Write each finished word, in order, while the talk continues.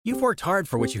You've worked hard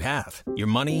for what you have. Your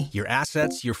money, your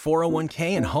assets, your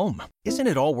 401k, and home. Isn't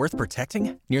it all worth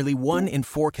protecting? Nearly 1 in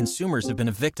 4 consumers have been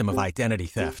a victim of identity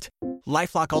theft.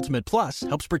 LifeLock Ultimate Plus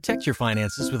helps protect your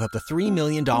finances with up to $3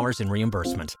 million in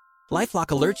reimbursement. LifeLock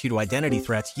alerts you to identity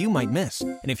threats you might miss.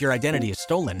 And if your identity is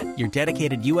stolen, your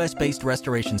dedicated U.S.-based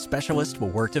restoration specialist will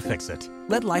work to fix it.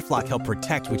 Let LifeLock help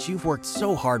protect what you've worked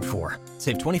so hard for.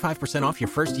 Save 25% off your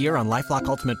first year on LifeLock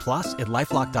Ultimate Plus at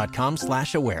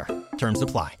LifeLock.com/aware. Terms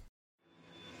apply.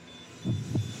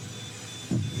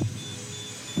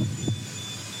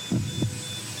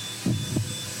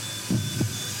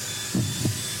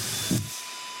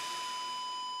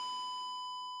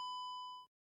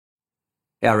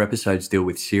 Our episodes deal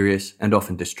with serious and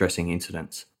often distressing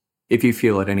incidents. If you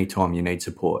feel at any time you need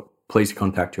support, please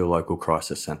contact your local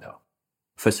crisis centre.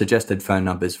 For suggested phone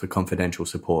numbers for confidential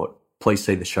support, please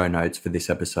see the show notes for this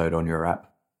episode on your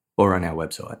app or on our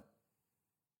website.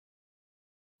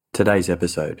 Today's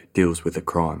episode deals with a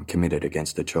crime committed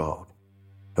against a child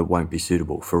that won't be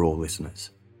suitable for all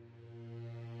listeners.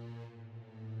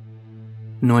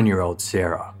 9-year-old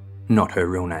Sarah, not her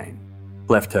real name,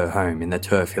 left her home in the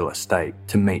Turf Hill estate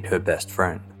to meet her best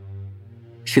friend.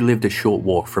 She lived a short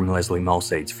walk from Lesley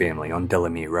Molseed's family on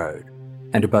Delamere Road,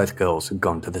 and both girls had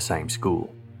gone to the same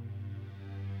school.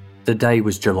 The day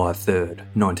was July 3rd,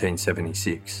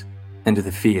 1976, and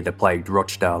the fear that plagued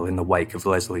Rochdale in the wake of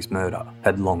Lesley's murder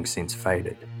had long since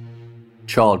faded.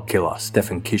 Child killer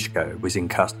Stefan Kishko was in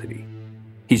custody.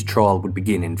 His trial would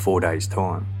begin in 4 days'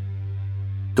 time.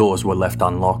 Doors were left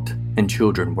unlocked and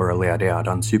children were allowed out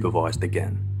unsupervised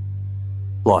again.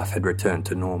 Life had returned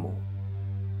to normal.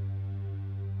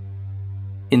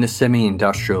 In the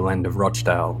semi-industrial end of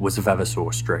Rochdale was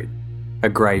Vavasor Street, a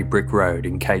grey brick road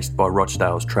encased by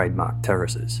Rochdale's trademark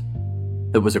terraces.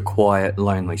 It was a quiet,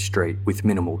 lonely street with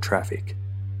minimal traffic.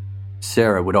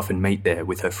 Sarah would often meet there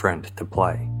with her friend to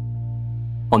play.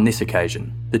 On this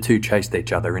occasion, the two chased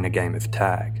each other in a game of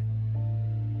tag.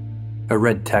 A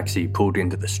red taxi pulled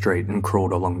into the street and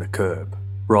crawled along the curb,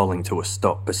 rolling to a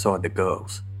stop beside the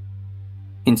girls.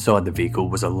 Inside the vehicle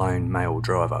was a lone male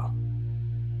driver.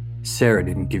 Sarah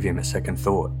didn't give him a second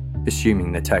thought,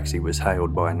 assuming the taxi was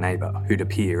hailed by a neighbour who'd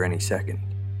appear any second.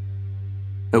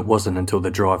 It wasn't until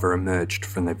the driver emerged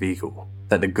from the vehicle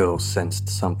that the girls sensed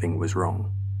something was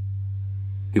wrong.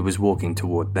 He was walking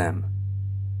toward them,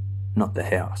 not the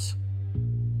house.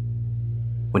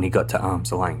 When he got to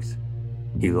arm's length,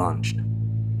 he lunged.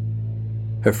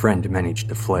 Her friend managed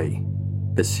to flee,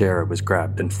 but Sarah was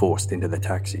grabbed and forced into the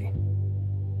taxi.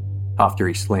 After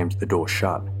he slammed the door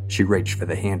shut, she reached for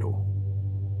the handle,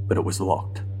 but it was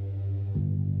locked.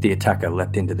 The attacker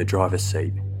leapt into the driver's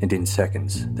seat, and in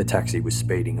seconds, the taxi was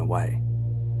speeding away.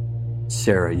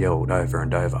 Sarah yelled over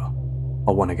and over,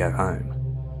 "I want to go home.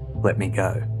 Let me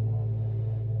go."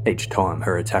 Each time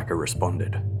her attacker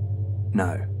responded,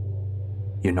 "No,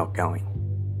 you're not going."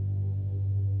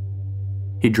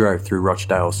 He drove through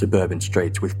Rochdale's suburban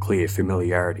streets with clear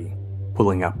familiarity,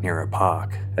 pulling up near a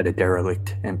park at a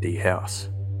derelict, empty house.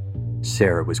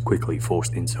 Sarah was quickly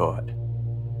forced inside.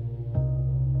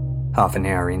 Half an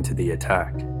hour into the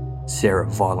attack, Sarah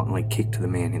violently kicked the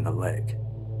man in the leg.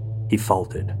 He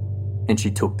faltered, and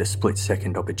she took the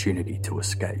split-second opportunity to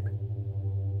escape.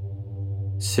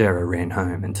 Sarah ran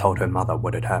home and told her mother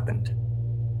what had happened.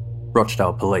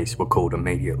 Rochdale police were called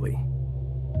immediately.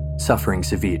 Suffering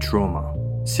severe trauma,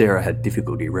 Sarah had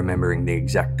difficulty remembering the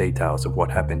exact details of what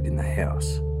happened in the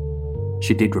house.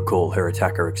 She did recall her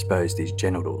attacker exposed his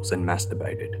genitals and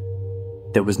masturbated.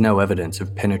 There was no evidence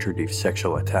of penetrative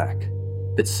sexual attack,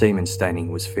 but semen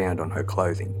staining was found on her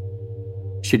clothing.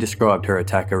 She described her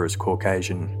attacker as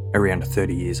Caucasian, around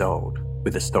 30 years old,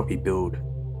 with a stocky build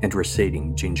and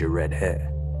receding ginger red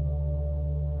hair.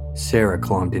 Sarah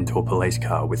climbed into a police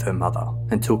car with her mother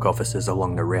and took officers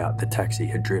along the route the taxi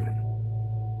had driven.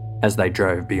 As they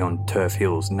drove beyond Turf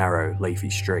Hill's narrow, leafy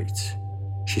streets,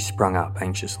 she sprung up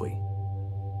anxiously.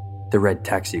 The red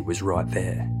taxi was right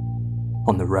there,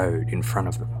 on the road in front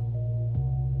of them.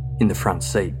 In the front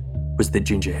seat was the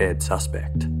ginger-haired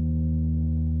suspect.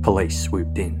 Police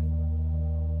swooped in.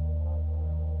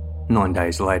 9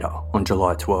 days later, on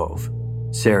July 12,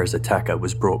 Sarah's attacker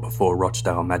was brought before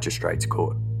Rochdale Magistrates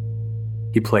Court.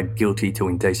 He pled guilty to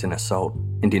indecent assault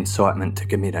and incitement to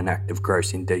commit an act of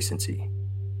gross indecency.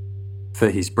 For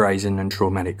his brazen and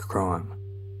traumatic crime,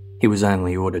 he was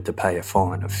only ordered to pay a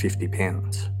fine of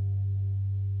 £50.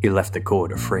 He left the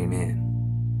court a free man.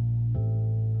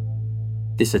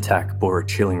 This attack bore a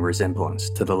chilling resemblance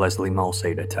to the Lesley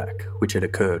Molseed attack, which had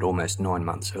occurred almost 9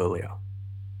 months earlier.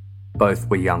 Both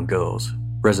were young girls,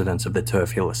 residents of the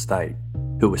Turf Hill estate,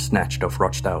 who were snatched off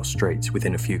Rochdale streets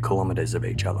within a few kilometres of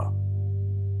each other.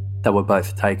 They were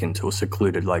both taken to a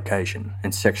secluded location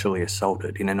and sexually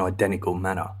assaulted in an identical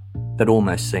manner that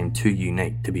almost seemed too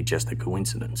unique to be just a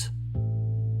coincidence.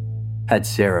 Had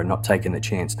Sarah not taken the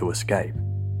chance to escape,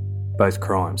 both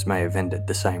crimes may have ended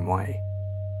the same way.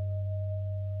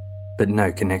 But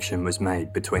no connection was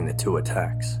made between the two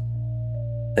attacks.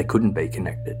 They couldn't be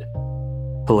connected.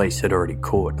 Police had already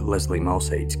caught Lesley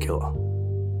Molseed's killer.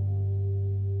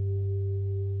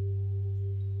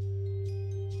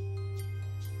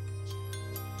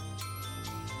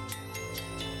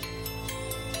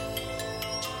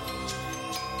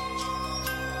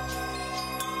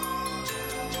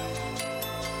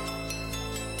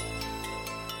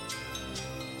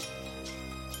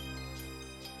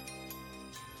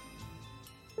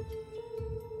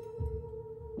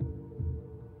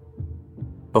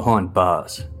 Behind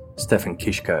bars, Stefan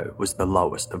Kishko was the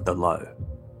lowest of the low,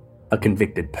 a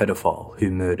convicted pedophile who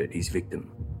murdered his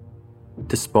victim.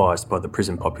 Despised by the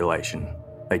prison population,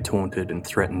 they taunted and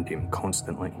threatened him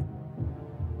constantly.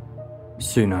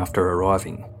 Soon after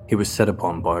arriving, he was set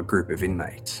upon by a group of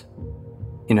inmates.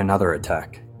 In another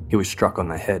attack, he was struck on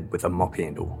the head with a mop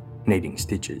handle, needing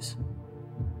stitches.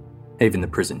 Even the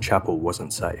prison chapel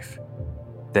wasn't safe.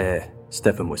 There,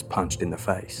 Stefan was punched in the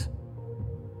face.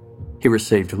 He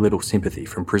received little sympathy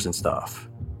from prison staff,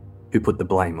 who put the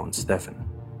blame on Stefan,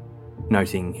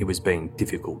 noting he was being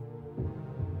difficult.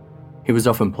 He was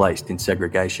often placed in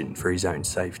segregation for his own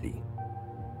safety.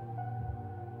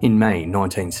 In May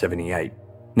 1978,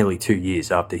 nearly 2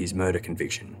 years after his murder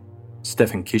conviction,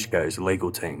 Stefan Kishko's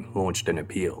legal team launched an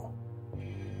appeal.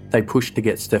 They pushed to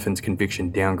get Stefan's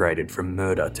conviction downgraded from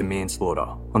murder to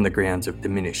manslaughter on the grounds of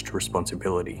diminished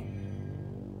responsibility.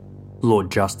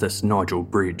 Lord Justice Nigel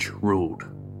Bridge ruled,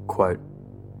 quote,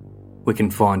 "We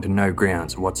can find no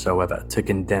grounds whatsoever to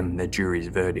condemn the jury's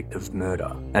verdict of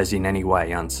murder as in any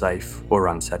way unsafe or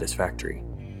unsatisfactory.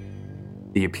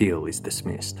 The appeal is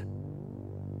dismissed."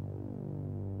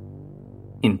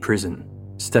 In prison,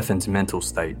 Stefan's mental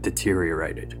state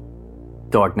deteriorated.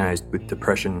 Diagnosed with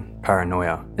depression,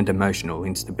 paranoia, and emotional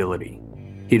instability,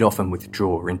 he'd often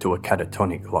withdraw into a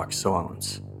catatonic-like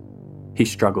silence. He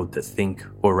struggled to think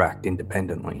or act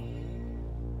independently.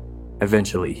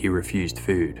 Eventually, he refused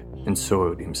food and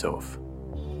soiled himself.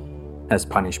 As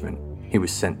punishment, he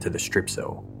was sent to the strip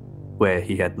cell, where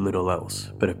he had little else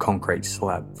but a concrete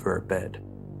slab for a bed.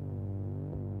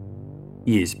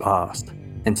 Years passed,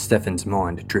 and Stefan's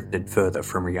mind drifted further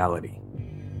from reality.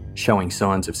 Showing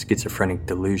signs of schizophrenic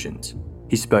delusions,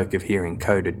 he spoke of hearing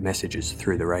coded messages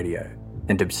through the radio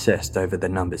and obsessed over the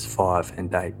numbers 5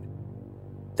 and 8.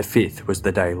 The 5th was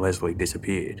the day Lesley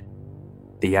disappeared.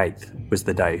 The 8th was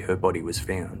the day her body was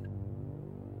found.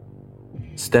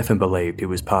 Stefan believed he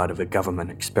was part of a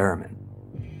government experiment.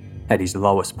 At his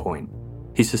lowest point,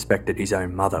 he suspected his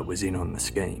own mother was in on the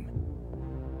scheme.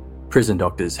 Prison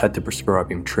doctors had to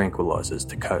prescribe him tranquilizers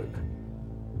to cope.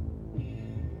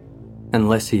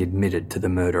 Unless he admitted to the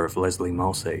murder of Lesley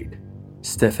Molseed,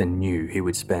 Stefan knew he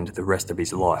would spend the rest of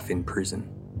his life in prison.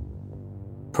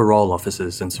 Parole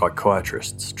officers and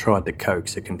psychiatrists tried to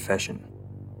coax a confession.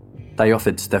 They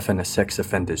offered Stefan a sex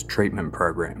offenders treatment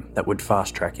program that would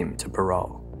fast-track him to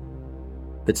parole.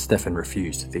 But Stefan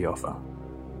refused the offer.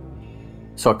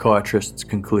 Psychiatrists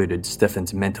concluded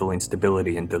Stefan's mental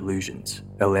instability and delusions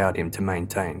allowed him to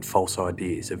maintain false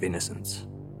ideas of innocence.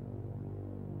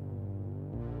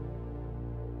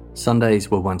 Sundays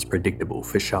were once predictable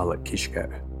for Charlotte Kishko.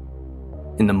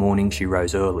 In the morning, she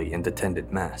rose early and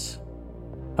attended Mass.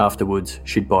 Afterwards,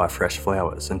 she'd buy fresh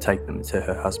flowers and take them to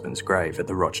her husband's grave at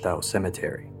the Rochdale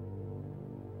Cemetery.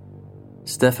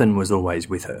 Stefan was always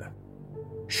with her.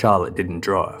 Charlotte didn't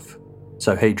drive,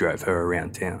 so he drove her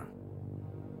around town.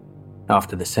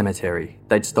 After the cemetery,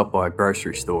 they'd stop by a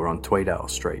grocery store on Tweedale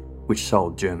Street, which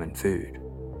sold German food,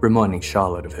 reminding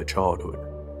Charlotte of her childhood.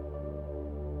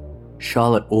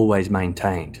 Charlotte always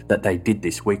maintained that they did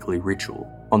this weekly ritual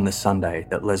on the Sunday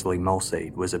that Lesley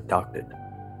Molseed was abducted.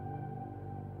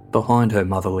 Behind her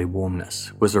motherly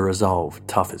warmness was a resolve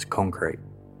tough as concrete.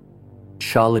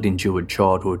 Charlotte endured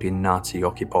childhood in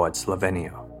Nazi-occupied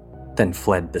Slovenia, then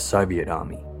fled the Soviet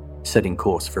army, setting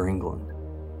course for England.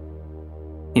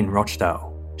 In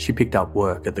Rochdale, she picked up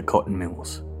work at the cotton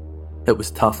mills. It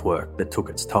was tough work that took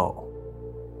its toll,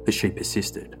 but she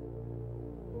persisted.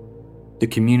 The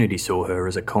community saw her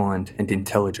as a kind and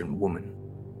intelligent woman.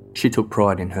 She took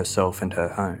pride in herself and her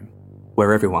home,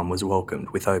 where everyone was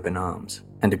welcomed with open arms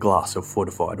and a glass of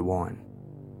fortified wine.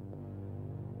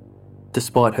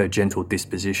 Despite her gentle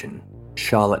disposition,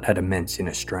 Charlotte had immense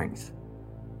inner strength.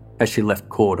 As she left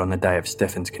court on the day of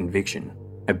Stefan's conviction,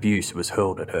 Abuse was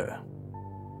hurled at her,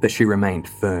 but she remained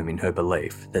firm in her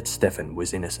belief that Stefan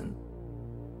was innocent.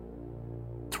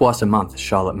 Twice a month,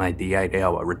 Charlotte made the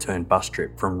 8-hour return bus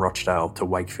trip from Rochdale to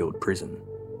Wakefield Prison.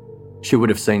 She would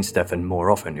have seen Stefan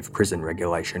more often if prison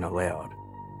regulation allowed.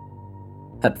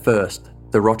 At first,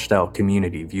 the Rochdale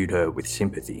community viewed her with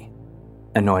sympathy,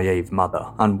 a naive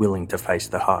mother unwilling to face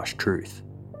the harsh truth.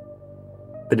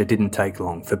 But it didn't take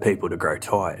long for people to grow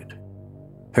tired.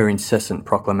 Her incessant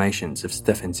proclamations of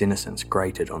Stefan's innocence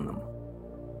grated on them.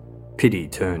 Pity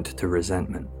turned to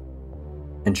resentment,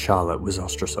 and Charlotte was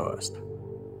ostracised.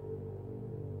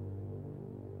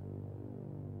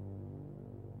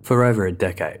 For over a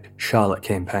decade, Charlotte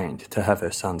campaigned to have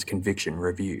her son's conviction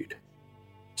reviewed.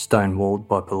 Stonewalled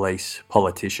by police,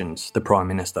 politicians, the Prime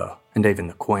Minister, and even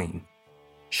the Queen,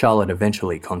 Charlotte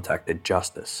eventually contacted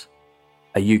Justice,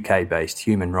 a UK-based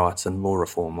human rights and law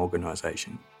reform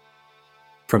organisation.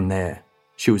 From there,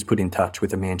 she was put in touch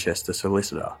with a Manchester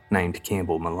solicitor named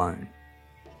Campbell Malone.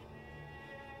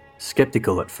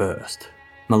 Sceptical at first,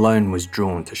 Malone was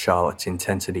drawn to Charlotte's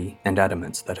intensity and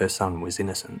adamance that her son was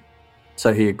innocent,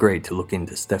 so he agreed to look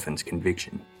into Stefan's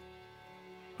conviction.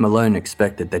 Malone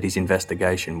expected that his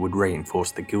investigation would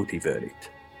reinforce the guilty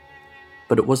verdict,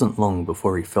 but it wasn't long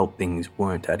before he felt things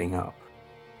weren't adding up.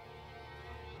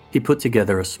 He put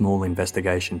together a small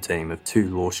investigation team of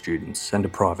 2 law students and a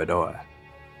private eye.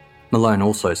 Malone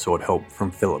also sought help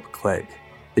from Philip Clegg,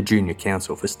 the junior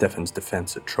counsel for Stefan's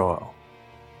defence at trial.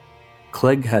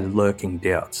 Clegg had lurking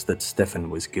doubts that Stefan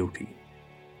was guilty.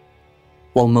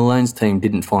 While Malone's team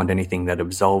didn't find anything that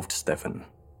absolved Stefan,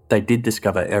 they did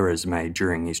discover errors made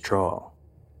during his trial.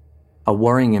 A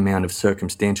worrying amount of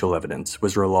circumstantial evidence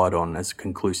was relied on as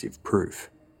conclusive proof,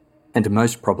 and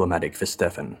most problematic for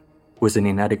Stefan was an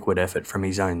inadequate effort from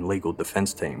his own legal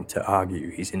defence team to argue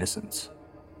his innocence.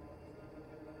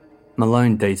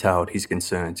 Malone detailed his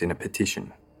concerns in a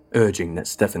petition, urging that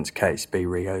Stefan's case be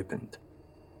reopened.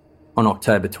 On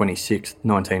October 26,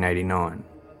 1989,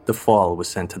 the file was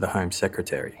sent to the Home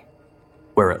Secretary,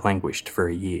 where it languished for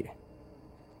a year.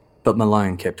 But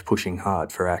Malone kept pushing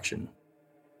hard for action,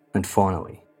 and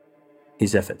finally,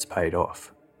 his efforts paid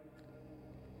off.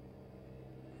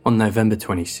 On November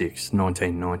 26,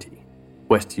 1990,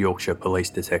 West Yorkshire Police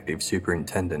Detective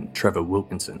Superintendent Trevor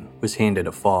Wilkinson was handed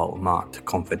a file marked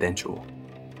confidential.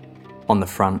 On the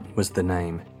front was the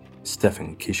name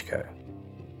Stefan Kishko.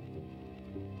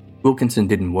 Wilkinson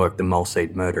didn't work the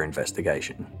Molseed murder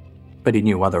investigation, but he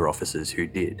knew other officers who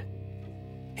did.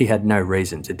 He had no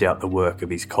reason to doubt the work of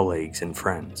his colleagues and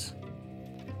friends.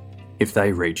 If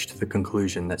they reached the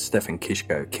conclusion that Stefan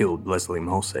Kishko killed Lesley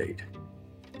Molseed,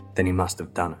 then he must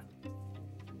have done it.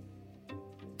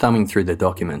 Thumbing through the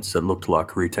documents, it looked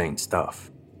like routine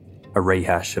stuff, a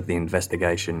rehash of the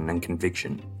investigation and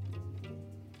conviction.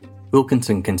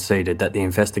 Wilkinson conceded that the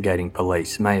investigating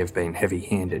police may have been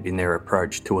heavy-handed in their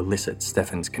approach to elicit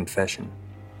Stefan's confession,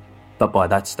 but by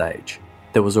that stage,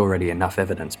 there was already enough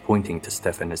evidence pointing to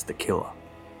Stefan as the killer.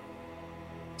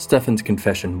 Stefan's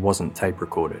confession wasn't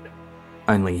tape-recorded,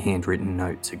 only handwritten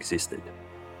notes existed.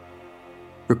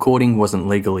 Recording wasn't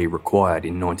legally required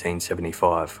in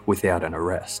 1975 without an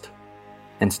arrest,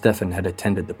 and Stefan had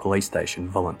attended the police station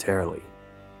voluntarily.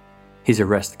 His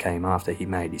arrest came after he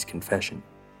made his confession.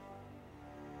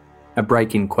 A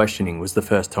break-in questioning was the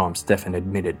first time Stefan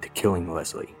admitted to killing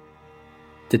Lesley.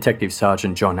 Detective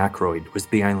Sergeant John Ackroyd was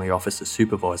the only officer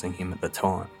supervising him at the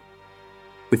time.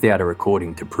 Without a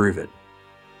recording to prove it,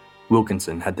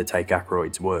 Wilkinson had to take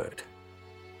Ackroyd's word,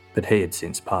 but he had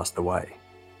since passed away.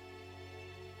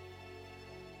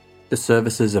 The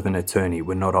services of an attorney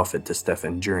were not offered to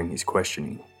Stefan during his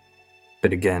questioning,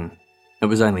 but again, it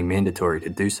was only mandatory to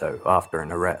do so after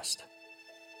an arrest.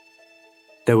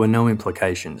 There were no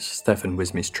implications Stefan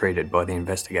was mistreated by the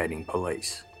investigating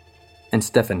police, and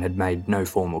Stefan had made no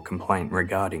formal complaint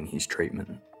regarding his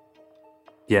treatment.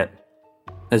 Yet,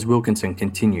 as Wilkinson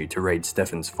continued to read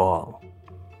Stefan's file,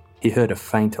 he heard a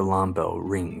faint alarm bell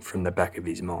ring from the back of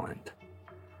his mind.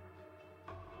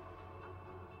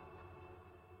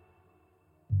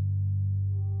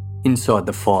 Inside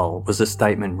the file was a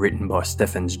statement written by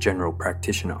Stefan's general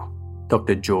practitioner,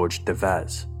 Dr. George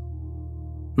DeVaz.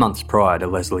 Months prior to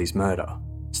Lesley's murder,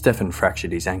 Stefan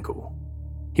fractured his ankle.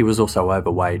 He was also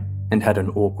overweight and had an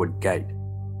awkward gait.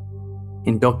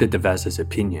 In Dr. DeVaz's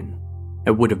opinion,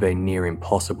 it would have been near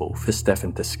impossible for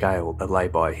Stefan to scale the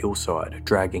lay-by hillside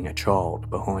dragging a child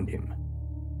behind him,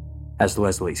 as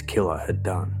Lesley's killer had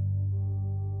done.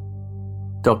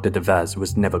 Dr. DeVaz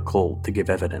was never called to give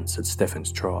evidence at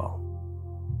Stefan's trial.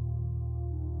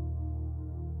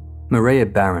 Maria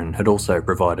Barron had also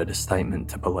provided a statement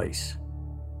to police.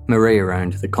 Maria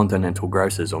owned the Continental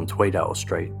Grocers on Tweedale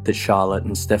Street that Charlotte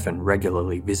and Stefan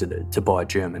regularly visited to buy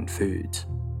German foods.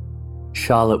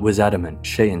 Charlotte was adamant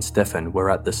she and Stefan were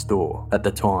at the store at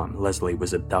the time Lesley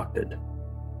was abducted.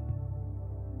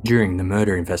 During the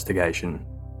murder investigation,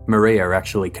 Maria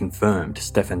actually confirmed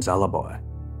Stefan's alibi,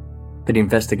 but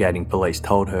investigating police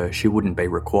told her she wouldn't be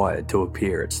required to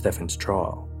appear at Stefan's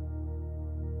trial.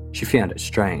 She found it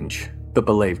strange, but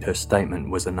believed her statement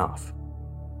was enough.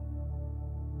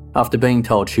 After being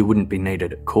told she wouldn't be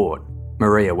needed at court,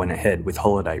 Maria went ahead with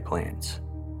holiday plans.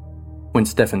 When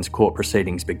Stefan's court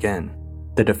proceedings began,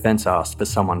 the defence asked for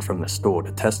someone from the store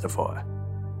to testify,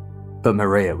 but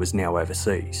Maria was now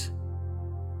overseas.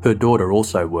 Her daughter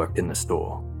also worked in the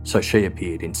store, so she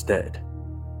appeared instead.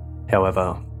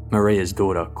 However, Maria's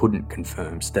daughter couldn't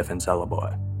confirm Stefan's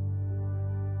alibi.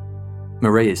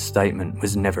 Maria's statement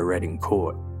was never read in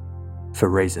court, for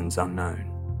reasons unknown.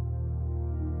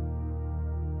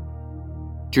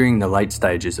 During the late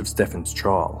stages of Stefan's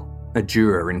trial, a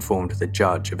juror informed the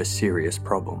judge of a serious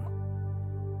problem.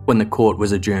 When the court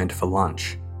was adjourned for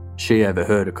lunch, she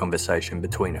overheard a conversation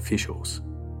between officials.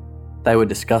 They were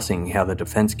discussing how the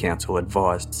defence counsel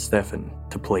advised Stefan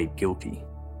to plead guilty.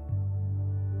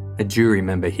 A jury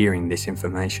member hearing this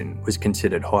information was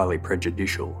considered highly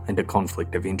prejudicial and a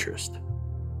conflict of interest.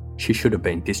 She should have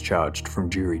been discharged from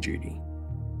jury duty.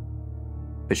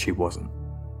 But she wasn't.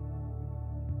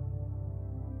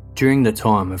 During the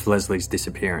time of Lesley's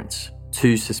disappearance,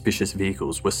 2 suspicious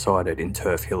vehicles were sighted in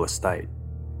Turf Hill Estate,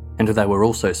 and they were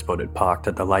also spotted parked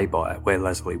at the lay-by where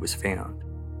Lesley was found.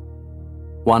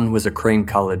 One was a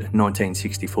cream-coloured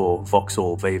 1964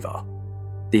 Vauxhall Viva,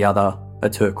 the other a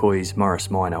turquoise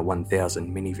Morris Minor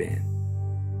 1000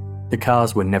 minivan. The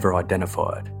cars were never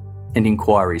identified, and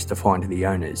inquiries to find the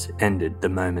owners ended the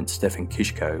moment Stefan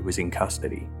Kishko was in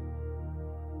custody.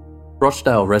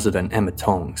 Rochdale resident Emma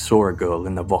Tong saw a girl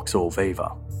in the Vauxhall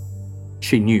Viva.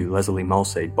 She knew Lesley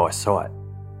Molseed by sight,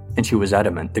 and she was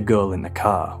adamant the girl in the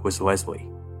car was Lesley.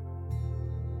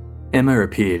 Emma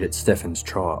appeared at Stefan's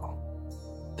trial.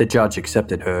 The judge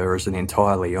accepted her as an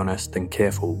entirely honest and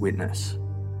careful witness.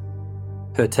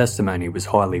 Her testimony was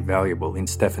highly valuable in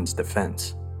Stefan's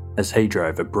defence, as he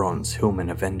drove a bronze Hillman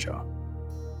Avenger.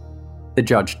 The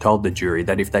judge told the jury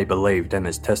that if they believed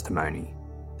Emma's testimony,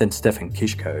 then Stefan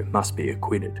Kishko must be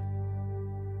acquitted.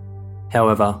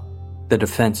 However, the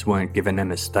defence weren't given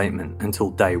Emma's statement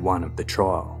until day 1 of the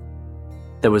trial.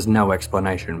 There was no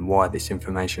explanation why this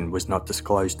information was not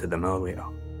disclosed to them earlier.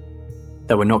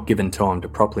 They were not given time to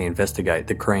properly investigate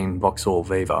the cream Vauxhall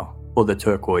Viva or the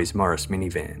turquoise Morris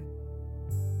minivan.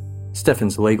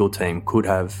 Stefan's legal team could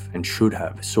have and should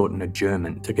have sought an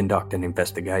adjournment to conduct an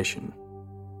investigation,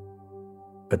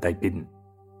 but they didn't.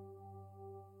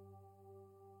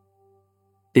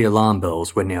 The alarm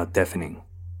bells were now deafening.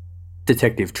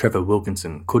 Detective Trevor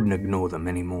Wilkinson couldn't ignore them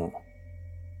anymore.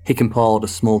 He compiled a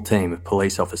small team of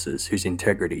police officers whose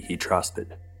integrity he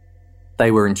trusted.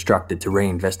 They were instructed to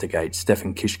reinvestigate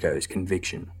Stefan Kishko's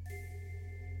conviction.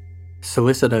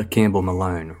 Solicitor Campbell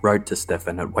Malone wrote to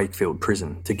Stefan at Wakefield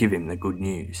Prison to give him the good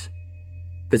news.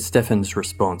 But Stefan's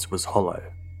response was hollow.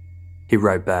 He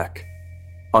wrote back,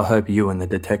 "I hope you and the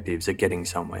detectives are getting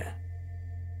somewhere."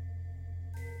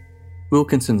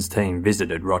 Wilkinson's team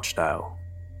visited Rochdale.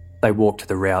 They walked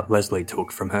the route Lesley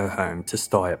took from her home to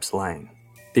Styops Lane,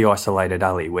 the isolated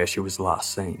alley where she was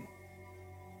last seen.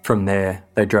 From there,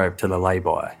 they drove to the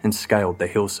lay-by and scaled the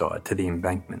hillside to the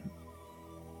embankment.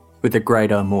 With a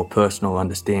greater, more personal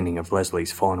understanding of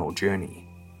Lesley's final journey,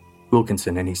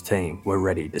 Wilkinson and his team were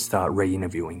ready to start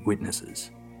re-interviewing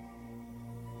witnesses.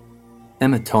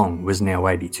 Emma Tong was now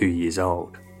 82 years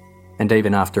old, and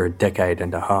even after a decade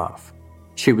and a half,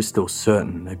 she was still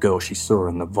certain the girl she saw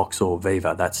in the Vauxhall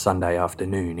Viva that Sunday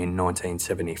afternoon in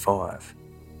 1975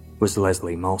 was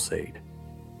Lesley Molseed.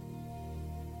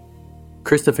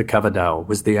 Christopher Coverdale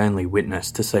was the only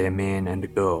witness to see a man and a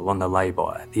girl on the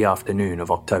lay-by the afternoon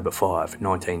of October 5,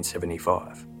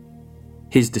 1975.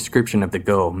 His description of the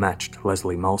girl matched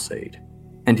Lesley Molseed,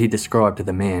 and he described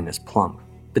the man as plump,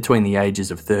 between the ages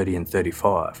of 30 and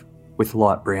 35, with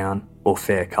light brown or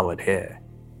fair-coloured hair.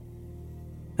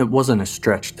 It wasn't a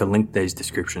stretch to link these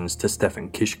descriptions to Stefan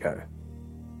Kishko.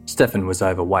 Stefan was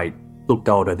overweight, looked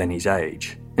older than his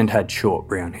age, and had short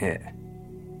brown hair.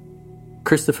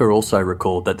 Christopher also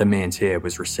recalled that the man's hair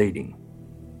was receding.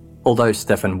 Although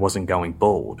Stefan wasn't going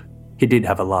bald, he did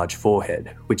have a large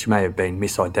forehead, which may have been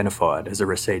misidentified as a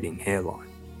receding hairline.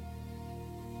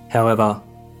 However,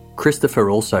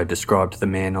 Christopher also described the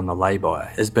man on the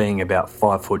lay-by as being about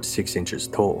 5 foot 6 inches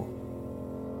tall.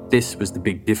 This was the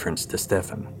big difference to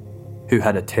Stefan, who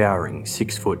had a towering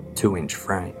 6 foot 2 inch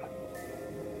frame.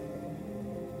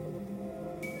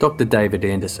 Dr. David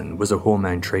Anderson was a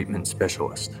hormone treatment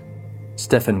specialist.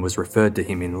 Stefan was referred to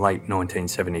him in late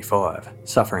 1975,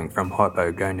 suffering from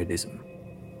hypogonadism.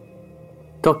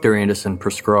 Dr. Anderson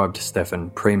prescribed Stefan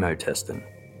premotestin,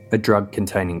 a drug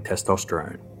containing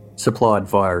testosterone, supplied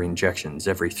via injections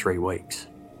every 3 weeks.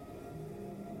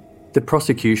 The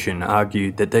prosecution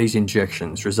argued that these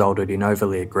injections resulted in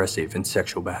overly aggressive and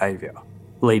sexual behaviour,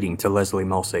 leading to Lesley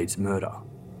Molseed's murder.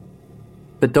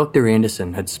 But Dr.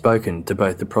 Anderson had spoken to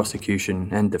both the prosecution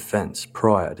and defence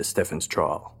prior to Stefan's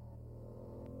trial.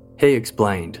 He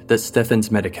explained that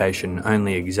Stefan's medication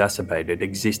only exacerbated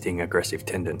existing aggressive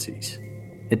tendencies.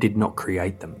 It did not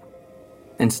create them.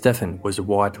 And Stefan was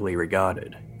widely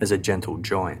regarded as a gentle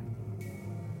giant.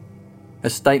 A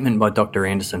statement by Dr.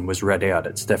 Anderson was read out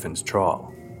at Stefan's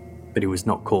trial, but he was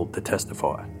not called to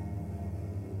testify.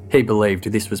 He believed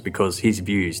this was because his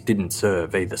views didn't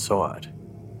serve either side.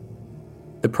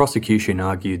 The prosecution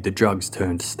argued the drugs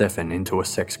turned Stefan into a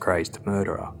sex-crazed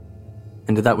murderer,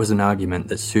 and that was an argument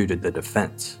that suited the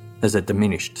defence, as it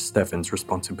diminished Stefan's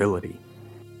responsibility.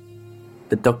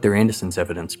 But Dr. Anderson's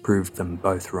evidence proved them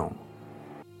both wrong.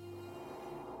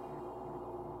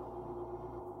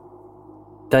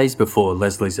 Days before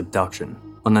Lesley's abduction,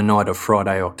 on the night of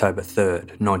Friday, October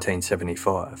 3rd,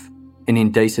 1975, an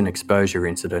indecent exposure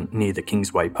incident near the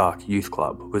Kingsway Park Youth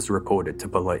Club was reported to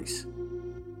police.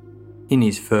 In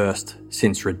his first,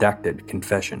 since redacted,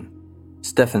 confession,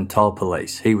 Stefan told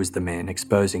police he was the man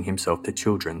exposing himself to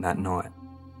children that night.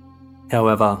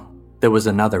 However, there was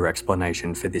another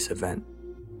explanation for this event.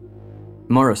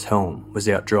 Morris Helm was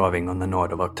out driving on the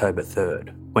night of October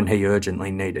 3rd when he urgently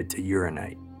needed to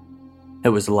urinate. It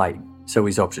was late, so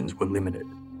his options were limited.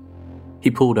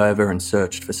 He pulled over and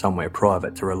searched for somewhere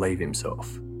private to relieve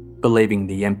himself, believing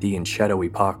the empty and shadowy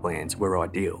parklands were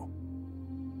ideal.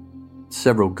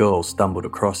 Several girls stumbled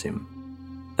across him.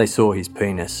 They saw his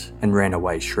penis and ran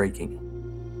away shrieking.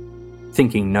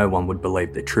 Thinking no one would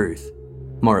believe the truth,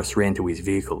 Morris ran to his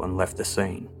vehicle and left the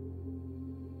scene.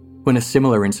 When a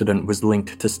similar incident was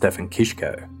linked to Stefan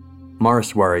Kishko,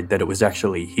 Morris worried that it was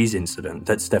actually his incident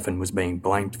that Stefan was being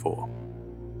blamed for.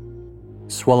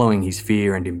 Swallowing his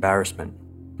fear and embarrassment,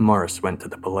 Morris went to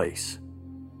the police.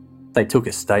 They took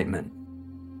a statement,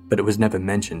 but it was never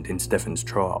mentioned in Stefan's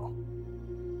trial.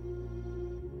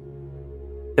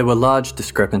 There were large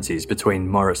discrepancies between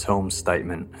Morris Helm's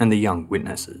statement and the young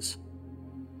witnesses.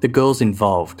 The girls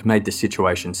involved made the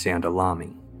situation sound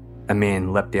alarming. A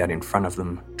man leapt out in front of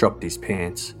them, dropped his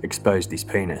pants, exposed his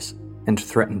penis, and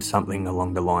threatened something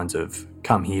along the lines of,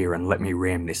 "Come here and let me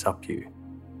ram this up you."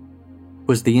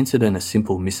 Was the incident a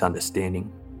simple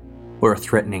misunderstanding, or a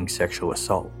threatening sexual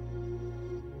assault?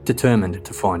 Determined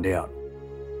to find out,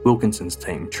 Wilkinson's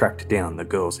team tracked down the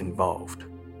girls involved.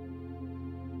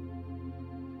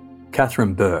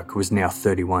 Catherine Burke was now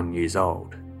 31 years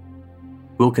old.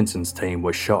 Wilkinson's team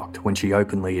was shocked when she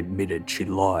openly admitted she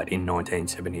lied in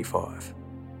 1975.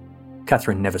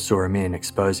 Catherine never saw a man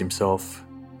expose himself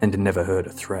and never heard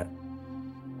a threat.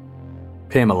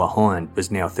 Pamela Hind was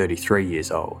now 33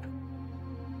 years old.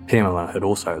 Pamela had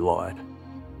also lied.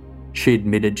 She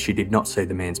admitted she did not see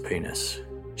the man's penis.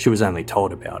 She was only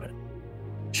told about it.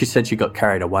 She said she got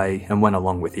carried away and went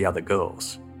along with the other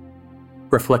girls.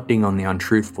 Reflecting on the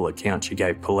untruthful account she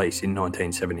gave police in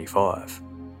 1975,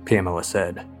 Pamela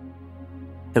said,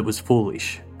 "It was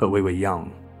foolish, but we were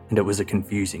young, and it was a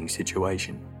confusing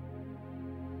situation."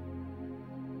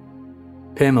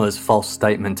 Pamela's false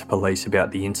statement to police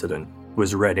about the incident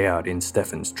was read out in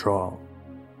Stefan's trial.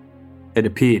 It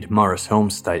appeared Morris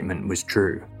Helm's statement was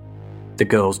true. The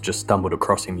girls just stumbled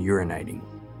across him urinating.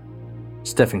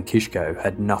 Stefan Kishko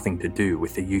had nothing to do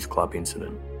with the youth club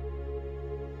incident.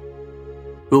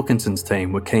 Wilkinson's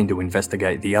team were keen to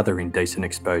investigate the other indecent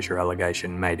exposure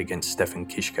allegation made against Stefan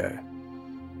Kishko.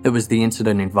 It was the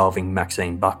incident involving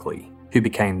Maxine Buckley, who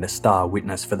became the star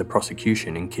witness for the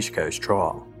prosecution in Kishko's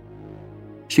trial.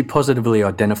 She positively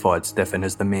identified Stefan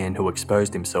as the man who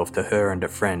exposed himself to her and a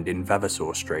friend in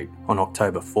Vavasor Street on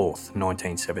October 4th,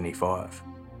 1975.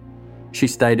 She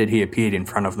stated he appeared in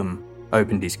front of them,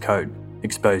 opened his coat,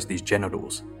 exposed his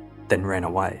genitals, then ran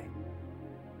away.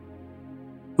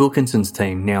 Wilkinson's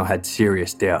team now had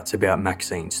serious doubts about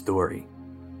Maxine's story.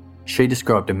 She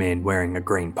described a man wearing a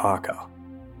green parka,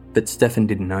 but Stefan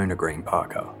didn't own a green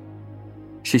parka.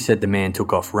 She said the man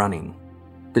took off running,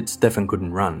 but Stefan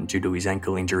couldn't run due to his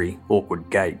ankle injury,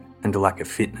 awkward gait, and a lack of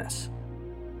fitness.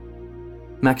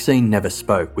 Maxine never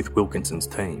spoke with Wilkinson's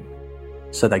team,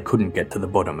 so they couldn't get to the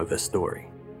bottom of her story.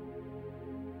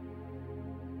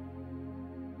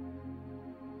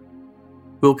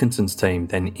 Wilkinson's team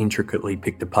then intricately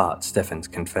picked apart Stefan's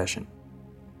confession.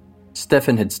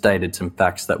 Stefan had stated some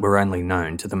facts that were only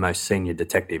known to the most senior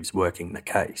detectives working the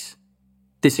case.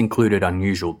 This included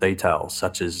unusual details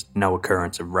such as no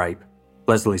occurrence of rape,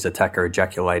 Lesley's attacker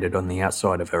ejaculated on the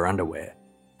outside of her underwear,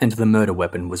 and the murder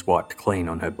weapon was wiped clean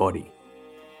on her body.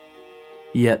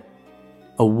 Yet,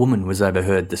 a woman was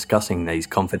overheard discussing these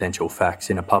confidential facts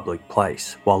in a public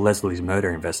place while Lesley's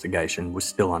murder investigation was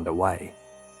still underway.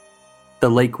 The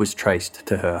leak was traced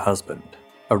to her husband,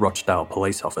 a Rochdale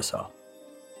police officer.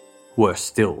 Worse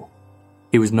still,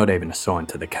 he was not even assigned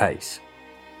to the case.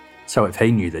 So if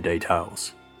he knew the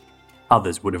details,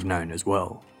 others would have known as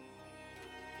well.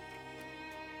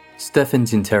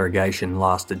 Stefan's interrogation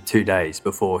lasted 2 days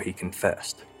before he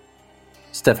confessed.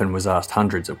 Stefan was asked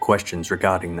hundreds of questions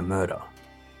regarding the murder,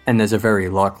 and there's a very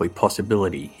likely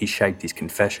possibility he shaped his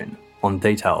confession on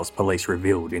details police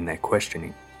revealed in their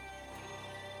questioning.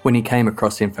 When he came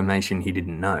across information he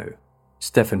didn't know,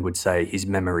 Stefan would say his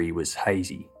memory was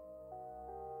hazy.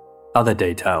 Other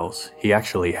details he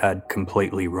actually had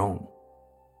completely wrong.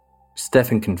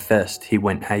 Stefan confessed he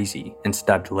went hazy and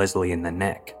stabbed Lesley in the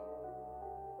neck,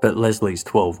 but Lesley's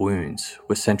 12 wounds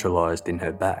were centralised in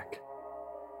her back.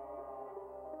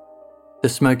 The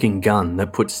smoking gun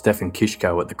that put Stefan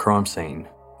Kishko at the crime scene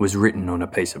was written on a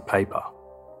piece of paper.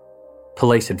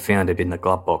 Police had found it in the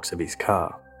glove box of his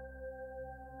car.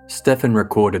 Stefan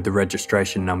recorded the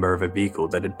registration number of a vehicle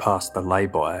that had passed the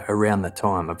lay-by around the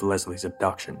time of Lesley's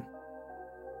abduction.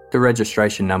 The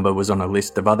registration number was on a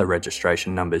list of other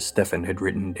registration numbers Stefan had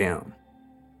written down,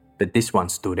 but this one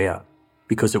stood out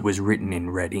because it was written in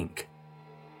red ink.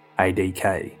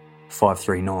 ADK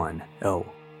 539L.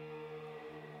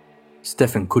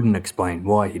 Stefan couldn't explain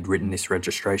why he'd written this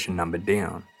registration number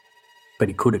down, but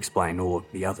he could explain all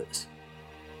of the others.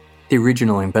 The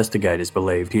original investigators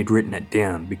believed he'd written it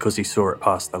down because he saw it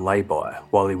pass the lay-by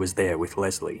while he was there with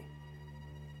Lesley.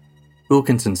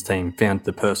 Wilkinson's team found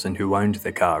the person who owned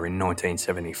the car in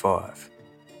 1975.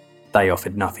 They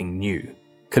offered nothing new,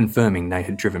 confirming they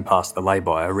had driven past the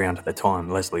lay-by around the time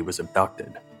Lesley was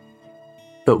abducted.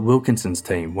 But Wilkinson's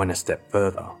team went a step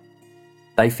further.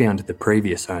 They found the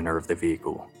previous owner of the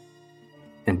vehicle,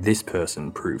 and this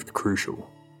person proved crucial.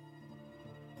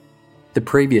 The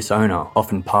previous owner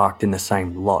often parked in the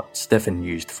same lot Stefan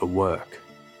used for work,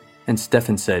 and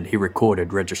Stefan said he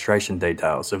recorded registration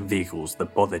details of vehicles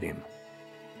that bothered him.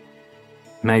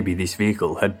 Maybe this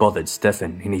vehicle had bothered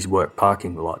Stefan in his work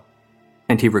parking lot,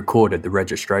 and he recorded the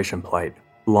registration plate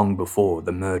long before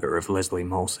the murder of Lesley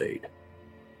Molseed.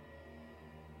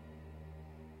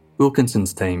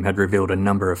 Wilkinson's team had revealed a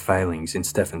number of failings in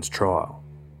Stefan's trial.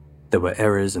 There were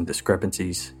errors and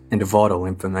discrepancies, and vital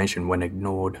information went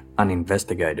ignored,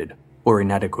 uninvestigated, or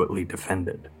inadequately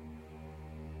defended.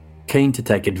 Keen to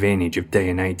take advantage of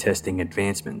DNA testing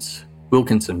advancements,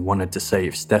 Wilkinson wanted to see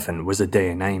if Stefan was a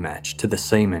DNA match to the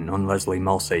semen on Lesley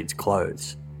Molseed's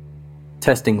clothes.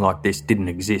 Testing like this didn't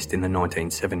exist in the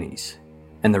 1970s,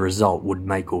 and the result would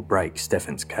make or break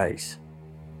Stefan's case.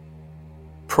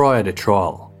 Prior to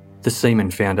trial, the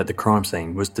semen found at the crime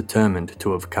scene was determined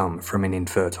to have come from an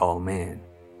infertile man,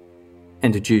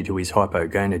 and due to his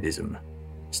hypogonadism,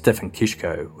 Stefan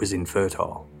Kishko was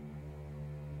infertile.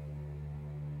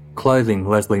 Clothing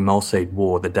Lesley Molseed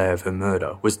wore the day of her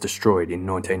murder was destroyed in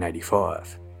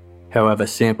 1985. However,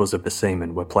 samples of the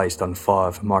semen were placed on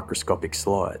 5 microscopic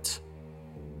slides.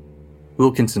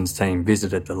 Wilkinson's team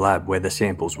visited the lab where the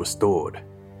samples were stored,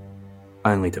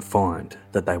 only to find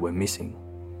that they were missing.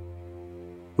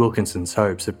 Wilkinson's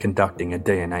hopes of conducting a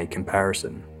DNA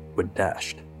comparison were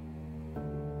dashed.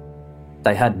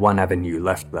 They had one avenue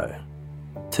left though,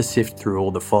 to sift through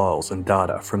all the files and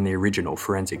data from the original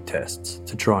forensic tests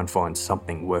to try and find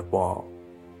something worthwhile.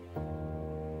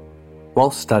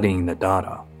 While studying the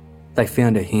data, they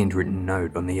found a handwritten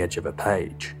note on the edge of a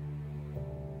page.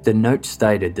 The note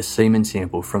stated the semen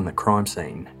sample from the crime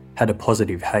scene had a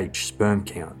positive H sperm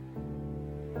count.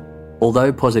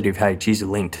 Although positive H is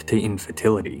linked to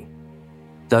infertility,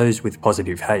 those with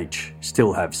positive H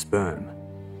still have sperm,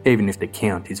 even if the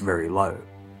count is very low.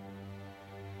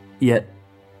 Yet,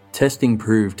 testing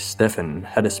proved Stefan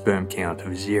had a sperm count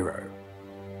of 0.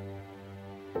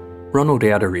 Ronald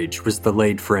Outeridge was the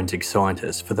lead forensic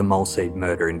scientist for the Molseed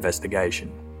murder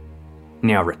investigation.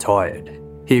 Now retired,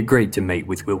 he agreed to meet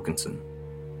with Wilkinson.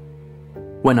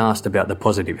 When asked about the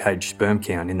positive H sperm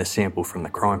count in the sample from the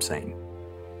crime scene,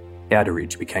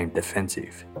 Outeridge became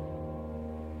defensive.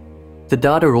 The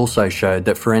data also showed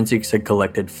that forensics had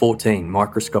collected 14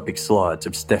 microscopic slides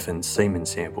of Stefan's semen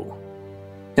sample.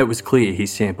 It was clear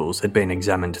his samples had been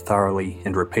examined thoroughly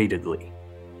and repeatedly,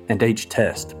 and each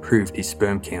test proved his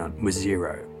sperm count was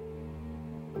 0.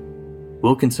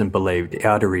 Wilkinson believed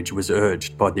Outeridge was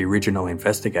urged by the original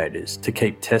investigators to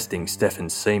keep testing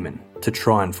Stefan's semen to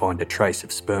try and find a trace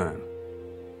of sperm.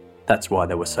 That's why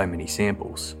there were so many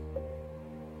samples.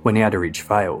 When Outeridge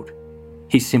failed,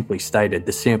 he simply stated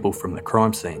the sample from the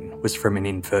crime scene was from an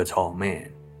infertile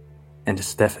man, and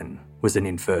Stefan was an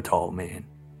infertile man.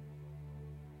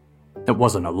 It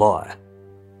wasn't a lie,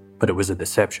 but it was a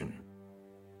deception.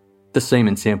 The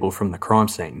semen sample from the crime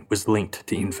scene was linked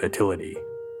to infertility,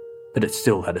 but it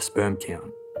still had a sperm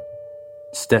count.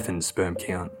 Stefan's sperm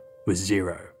count was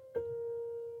 0.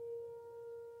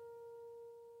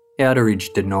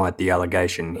 Outeridge denied the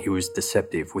allegation he was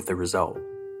deceptive with the result.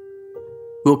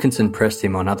 Wilkinson pressed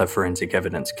him on other forensic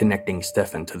evidence connecting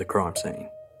Stefan to the crime scene,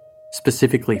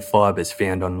 specifically fibres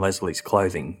found on Lesley's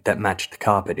clothing that matched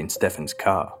carpet in Stefan's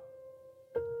car.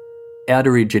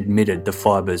 Outeridge admitted the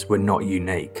fibres were not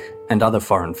unique, and other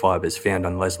foreign fibres found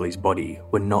on Lesley's body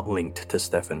were not linked to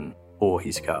Stefan or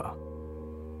his car.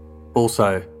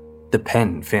 Also, the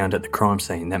pen found at the crime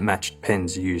scene that matched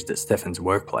pens used at Stefan's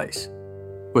workplace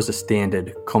was a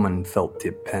standard, common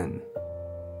felt-tip pen.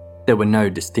 There were no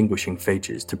distinguishing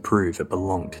features to prove it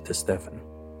belonged to Stefan.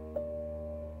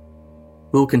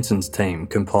 Wilkinson's team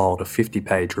compiled a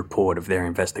 50-page report of their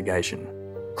investigation,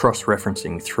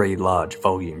 cross-referencing 3 large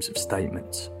volumes of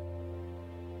statements.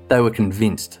 They were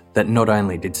convinced that not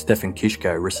only did Stefan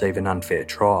Kishko receive an unfair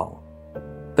trial,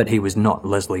 but he was not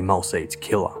Lesley Molseed's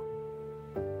killer.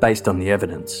 Based on the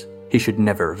evidence, he should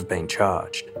never have been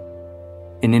charged.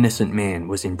 An innocent man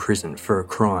was imprisoned for a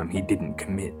crime he didn't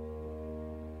commit.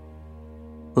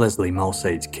 Lesley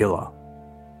Molseed's killer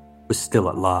was still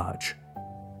at large.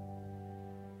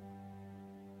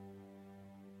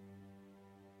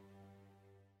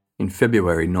 In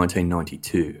February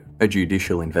 1992, a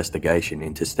judicial investigation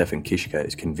into Stefan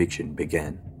Kishko's conviction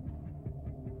began.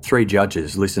 3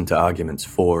 judges listened to arguments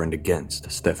for and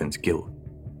against Stefan's guilt.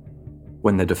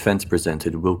 When the defence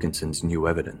presented Wilkinson's new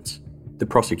evidence, the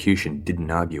prosecution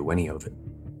didn't argue any of it.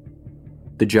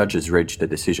 The judges reached a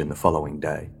decision the following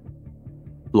day.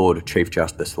 Lord Chief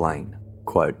Justice Lane,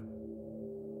 quote,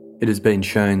 "It has been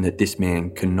shown that this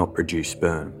man cannot produce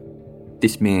sperm.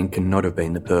 This man cannot have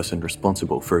been the person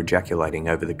responsible for ejaculating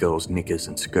over the girl's knickers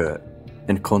and skirt,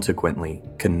 and consequently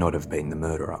cannot have been the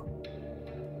murderer."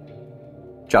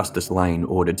 Justice Lane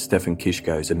ordered Stefan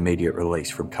Kishko's immediate release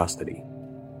from custody.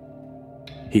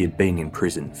 He had been in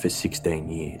prison for 16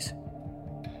 years.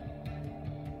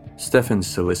 Stefan's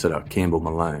solicitor, Campbell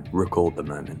Malone, recalled the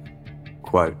moment.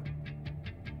 Quote,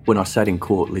 "When I sat in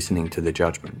court listening to the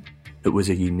judgment, it was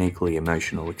a uniquely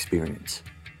emotional experience.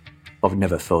 I've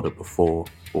never felt it before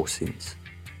or since."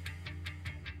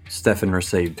 Stefan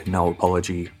received no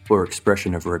apology or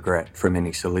expression of regret from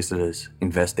any solicitors,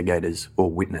 investigators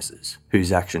or witnesses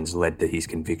whose actions led to his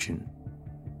conviction.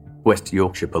 West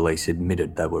Yorkshire Police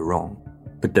admitted they were wrong,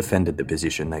 but defended the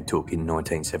position they took in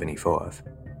 1975.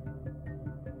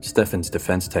 Stefan's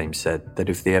defence team said that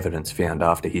if the evidence found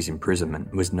after his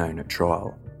imprisonment was known at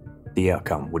trial, the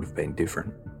outcome would have been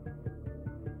different.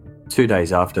 2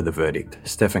 days after the verdict,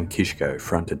 Stefan Kishko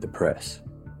fronted the press.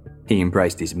 He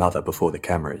embraced his mother before the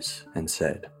cameras and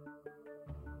said,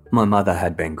 "My mother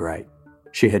had been great.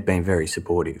 She had been very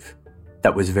supportive.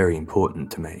 That was very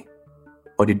important to me.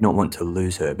 I did not want to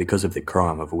lose her because of the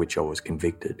crime of which I was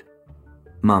convicted.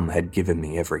 Mum had given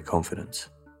me every confidence."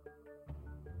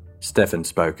 Stefan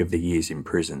spoke of the years in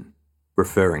prison,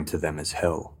 referring to them as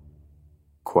hell.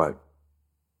 Quote,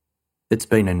 "It's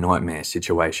been a nightmare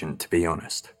situation, to be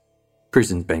honest.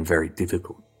 Prison's been very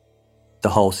difficult. The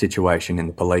whole situation in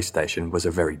the police station was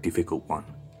a very difficult one.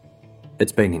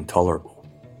 It's been intolerable.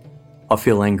 I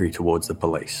feel angry towards the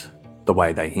police, the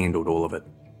way they handled all of it,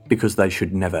 because they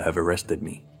should never have arrested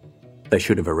me. They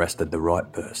should have arrested the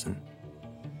right person.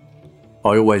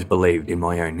 I always believed in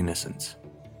my own innocence.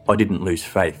 I didn't lose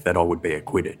faith that I would be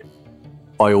acquitted.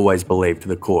 I always believed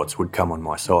the courts would come on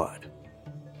my side.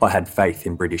 I had faith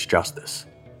in British justice.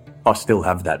 I still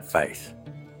have that faith.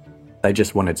 They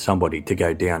just wanted somebody to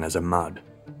go down as a mud.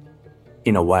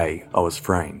 In a way, I was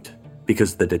framed,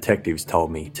 because the detectives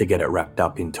told me to get it wrapped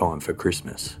up in time for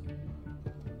Christmas."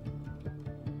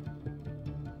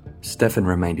 Stefan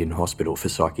remained in hospital for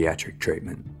psychiatric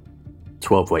treatment.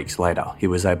 12 weeks later, he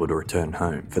was able to return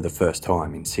home for the first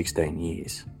time in 16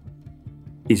 years.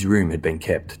 His room had been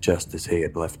kept just as he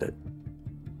had left it.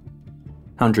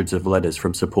 Hundreds of letters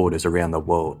from supporters around the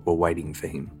world were waiting for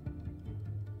him.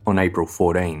 On April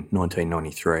 14,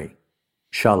 1993,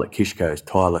 Charlotte Kishko's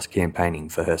tireless campaigning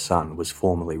for her son was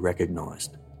formally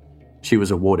recognised. She was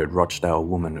awarded Rochdale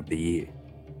Woman of the Year.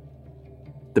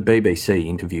 The BBC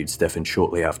interviewed Stefan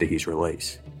shortly after his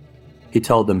release. He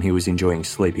told them he was enjoying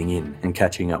sleeping in and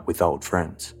catching up with old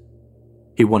friends.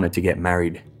 He wanted to get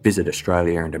married, visit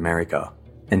Australia and America,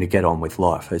 and to get on with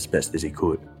life as best as he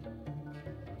could.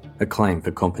 A claim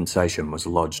for compensation was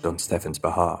lodged on Stefan's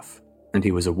behalf, and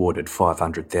he was awarded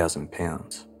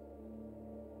 £500,000.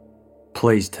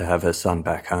 Pleased to have her son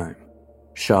back home,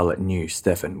 Charlotte knew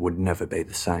Stefan would never be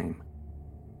the same.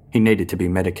 He needed to be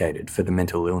medicated for the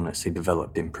mental illness he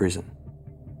developed in prison.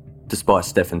 Despite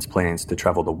Stefan's plans to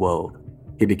travel the world,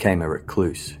 he became a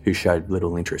recluse who showed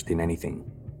little interest in anything.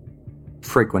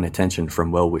 Frequent attention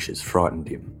from well-wishers frightened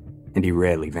him, and he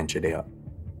rarely ventured out.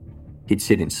 He'd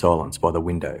sit in silence by the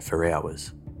window for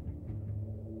hours.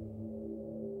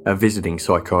 A visiting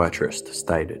psychiatrist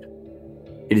stated,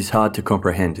 "It is hard to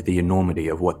comprehend the enormity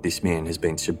of what this man has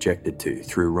been subjected to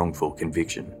through wrongful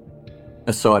conviction.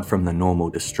 Aside from the normal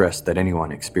distress that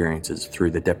anyone experiences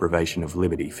through the deprivation of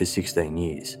liberty for 16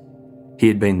 years, he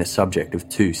had been the subject of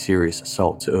 2 serious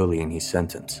assaults early in his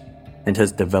sentence and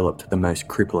has developed the most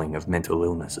crippling of mental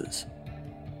illnesses,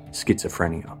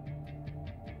 schizophrenia."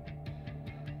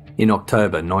 In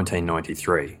October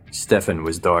 1993, Stefan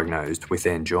was diagnosed with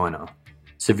angina,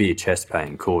 severe chest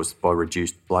pain caused by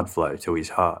reduced blood flow to his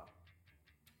heart.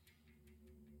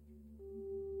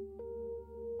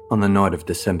 On the night of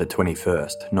December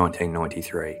 21st,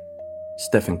 1993,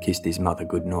 Stefan kissed his mother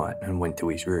goodnight and went to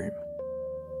his room.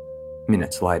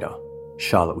 Minutes later,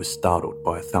 Charlotte was startled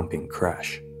by a thumping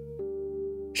crash.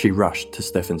 She rushed to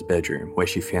Stefan's bedroom where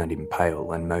she found him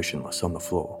pale and motionless on the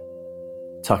floor.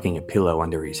 Tucking a pillow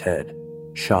under his head,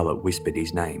 Charlotte whispered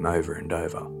his name over and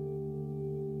over.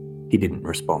 He didn't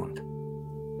respond.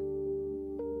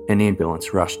 An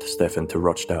ambulance rushed Stefan to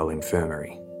Rochdale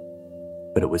Infirmary,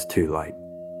 but it was too late.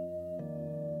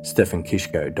 Stefan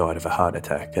Kishko died of a heart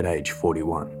attack at age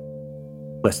 41,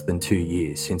 less than 2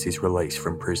 years since his release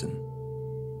from prison.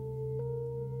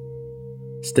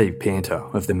 Steve Panter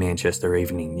of the Manchester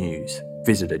Evening News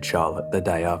visited Charlotte the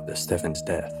day after Stefan's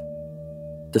death.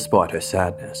 Despite her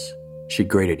sadness, she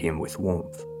greeted him with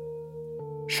warmth.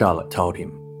 Charlotte told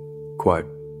him, quote,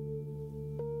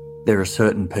 "There are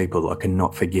certain people I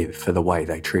cannot forgive for the way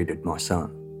they treated my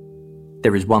son.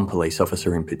 There is one police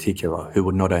officer in particular who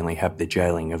would not only have the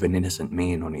jailing of an innocent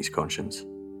man on his conscience,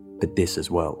 but this as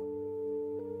well.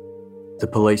 The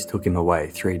police took him away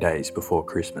 3 days before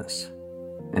Christmas,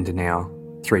 and now,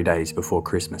 3 days before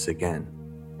Christmas again.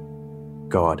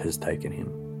 God has taken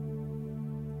him.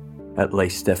 At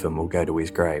least Stefan will go to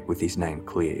his grave with his name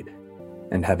cleared,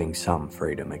 and having some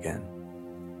freedom again."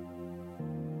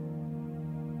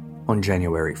 On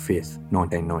January 5th,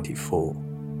 1994,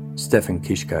 Stefan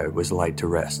Kishko was laid to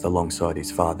rest alongside his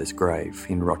father's grave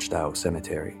in Rochdale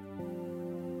Cemetery.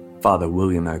 Father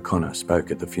William O'Connor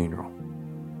spoke at the funeral.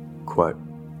 Quote,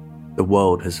 "The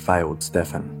world has failed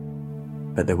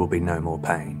Stefan, but there will be no more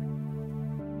pain,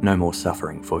 no more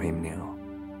suffering for him now."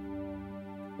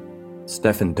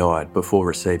 Stefan died before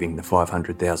receiving the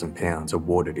 £500,000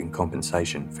 awarded in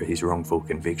compensation for his wrongful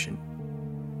conviction.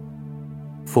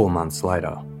 4 months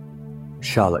later,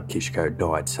 Charlotte Kishko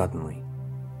died suddenly.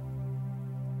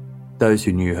 Those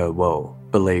who knew her well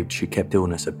believed she kept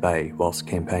illness at bay whilst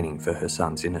campaigning for her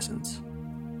son's innocence.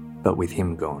 But with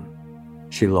him gone,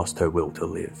 she lost her will to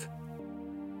live.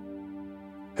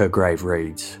 Her grave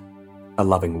reads, "A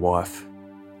loving wife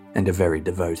and a very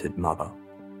devoted mother."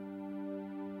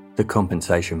 The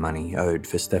compensation money owed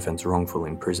for Stefan's wrongful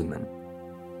imprisonment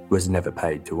was never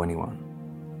paid to anyone.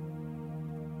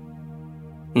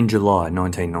 In July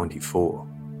 1994,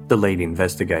 the lead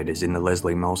investigators in the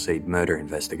Lesley Molseed murder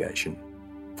investigation,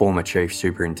 former Chief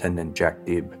Superintendent Jack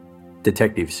Dibb,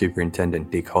 Detective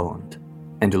Superintendent Dick Holland,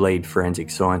 and lead forensic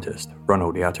scientist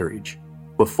Ronald Outteridge,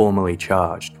 were formally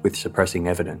charged with suppressing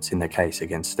evidence in the case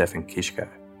against Stefan Kishko.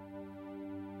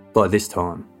 By this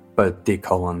time, both Dick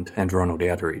Holland and Ronald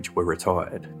Outteridge were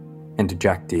retired, and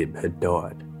Jack Dibb had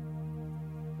died.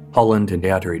 Holland and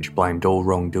Outteridge blamed all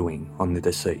wrongdoing on the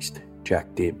deceased,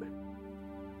 Jack Dibb.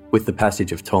 With the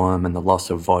passage of time and the loss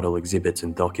of vital exhibits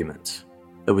and documents,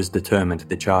 it was determined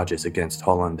the charges against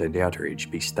Holland and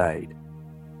Outteridge be stayed.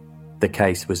 The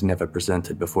case was never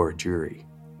presented before a jury.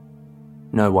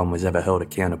 No one was ever held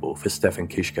accountable for Stefan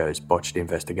Kishko's botched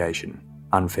investigation,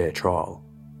 unfair trial,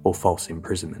 or false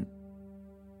imprisonment.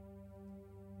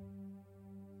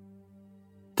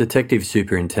 Detective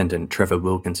Superintendent Trevor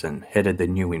Wilkinson headed the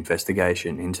new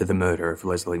investigation into the murder of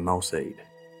Lesley Molseed.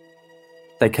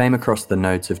 They came across the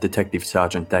notes of Detective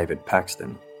Sergeant David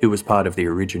Paxton, who was part of the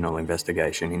original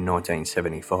investigation in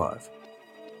 1975.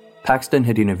 Paxton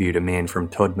had interviewed a man from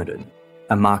Todmorden,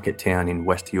 a market town in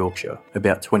West Yorkshire,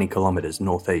 about 20 kilometres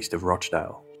northeast of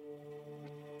Rochdale.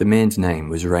 The man's name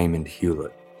was Raymond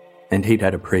Hewlett, and he'd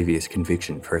had a previous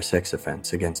conviction for a sex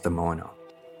offence against a minor.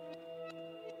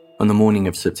 On the morning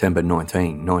of September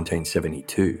 19,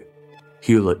 1972,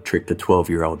 Hewlett tricked a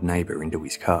 12-year-old neighbour into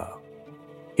his car.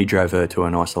 He drove her to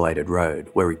an isolated road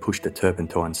where he pushed a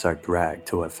turpentine-soaked rag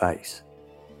to her face.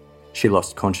 She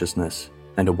lost consciousness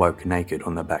and awoke naked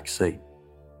on the back seat.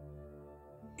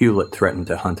 Hewlett threatened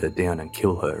to hunt her down and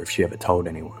kill her if she ever told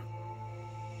anyone.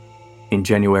 In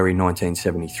January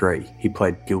 1973, he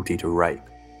pled guilty to rape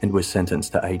and was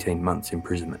sentenced to 18 months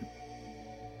imprisonment.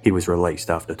 He was released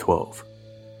after 12.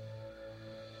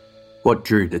 What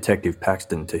drew Detective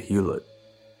Paxton to Hewlett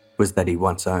was that he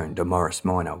once owned a Morris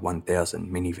Minor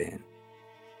 1000 minivan.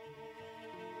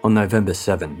 On November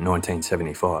 7,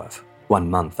 1975, 1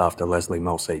 month after Lesley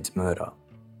Molseed's murder,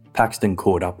 Paxton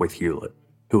caught up with Hewlett,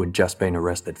 who had just been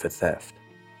arrested for theft.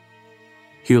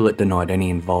 Hewlett denied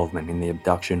any involvement in the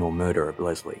abduction or murder of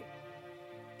Lesley.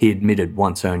 He admitted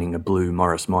once owning a blue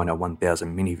Morris Minor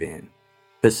 1000 minivan,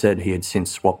 but said he had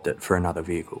since swapped it for another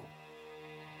vehicle.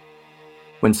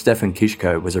 When Stephen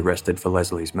Kishko was arrested for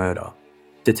Lesley's murder,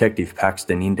 Detective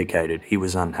Paxton indicated he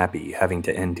was unhappy having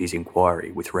to end his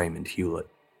inquiry with Raymond Hewlett.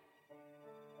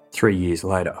 3 years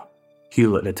later,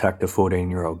 Hewlett attacked a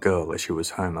 14-year-old girl as she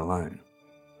was home alone.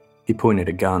 He pointed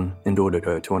a gun and ordered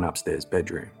her to an upstairs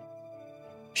bedroom.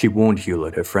 She warned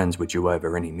Hewlett her friends were due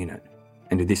over any minute,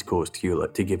 and this caused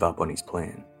Hewlett to give up on his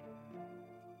plan.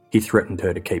 He threatened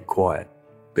her to keep quiet,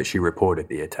 but she reported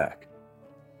the attack.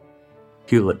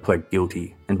 Hewlett pled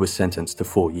guilty and was sentenced to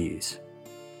 4 years,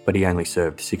 but he only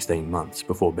served 16 months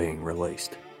before being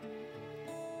released.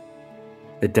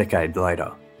 A decade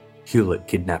later, Hewlett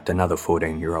kidnapped another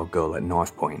 14-year-old girl at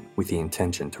knife point with the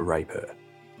intention to rape her.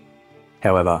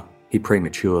 However, he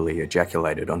prematurely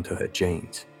ejaculated onto her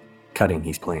jeans, cutting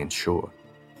his plans short.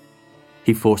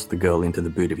 He forced the girl into the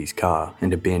boot of his car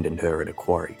and abandoned her at a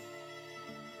quarry.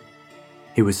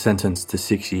 He was sentenced to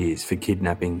 6 years for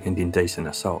kidnapping and indecent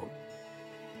assault.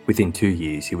 Within 2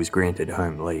 years, he was granted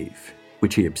home leave,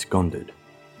 which he absconded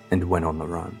and went on the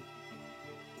run.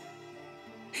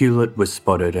 Hewlett was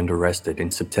spotted and arrested in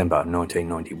September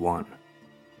 1991.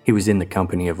 He was in the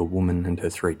company of a woman and her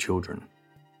 3 children.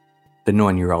 The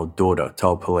 9-year-old daughter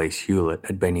told police Hewlett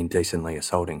had been indecently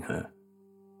assaulting her.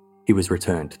 He was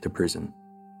returned to prison.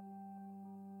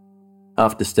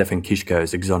 After Stephen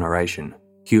Kishko's exoneration,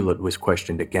 Hewlett was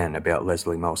questioned again about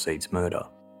Lesley Molseed's murder.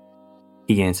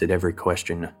 He answered every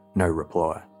question, no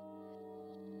reply.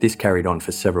 This carried on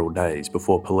for several days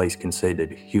before police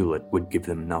conceded Hewlett would give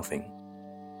them nothing.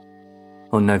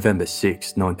 On November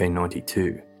 6,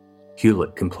 1992,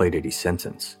 Hewlett completed his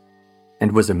sentence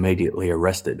and was immediately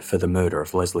arrested for the murder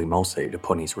of Lesley Molseed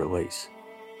upon his release.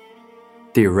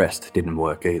 The arrest didn't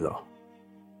work either.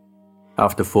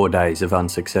 After 4 days of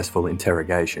unsuccessful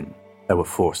interrogation, they were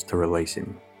forced to release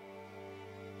him.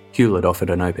 Hewlett offered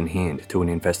an open hand to an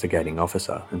investigating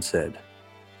officer and said,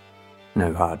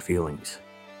 "No hard feelings."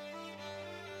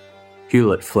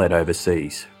 Hewlett fled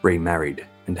overseas, remarried,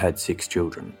 and had 6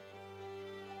 children.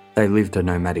 They lived a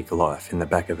nomadic life in the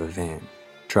back of a van,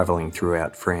 travelling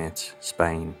throughout France,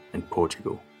 Spain, and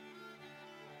Portugal.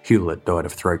 Hewlett died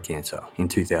of throat cancer in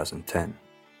 2010.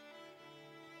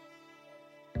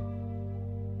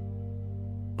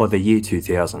 By the year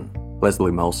 2000,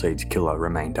 Lesley Molseed's killer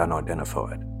remained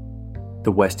unidentified.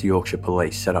 The West Yorkshire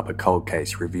Police set up a cold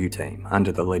case review team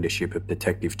under the leadership of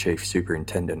Detective Chief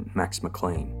Superintendent Max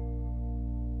McLean.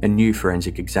 A new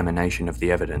forensic examination of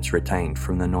the evidence retained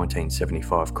from the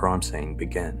 1975 crime scene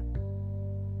began.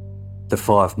 The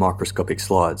 5 microscopic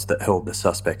slides that held the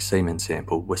suspect's semen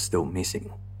sample were still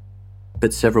missing,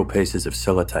 but several pieces of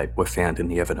sellotape were found in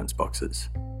the evidence boxes.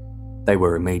 They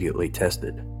were immediately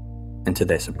tested, and to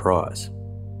their surprise,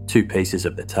 2 pieces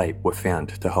of the tape were found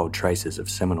to hold traces of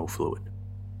seminal fluid.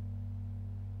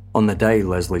 On the day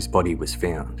Lesley's body was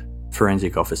found,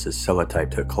 forensic officers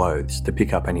sellotaped her clothes to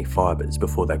pick up any fibres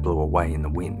before they blew away in the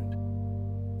wind.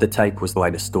 The tape was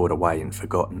later stored away and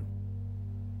forgotten.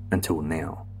 Until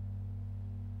now.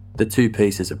 The 2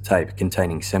 pieces of tape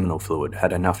containing seminal fluid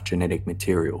had enough genetic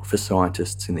material for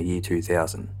scientists in the year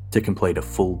 2000 to complete a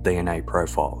full DNA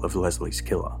profile of Lesley's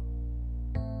killer.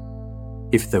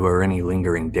 If there were any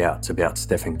lingering doubts about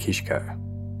Stephen Kishko,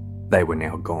 they were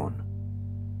now gone.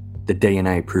 The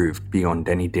DNA proved beyond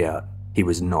any doubt he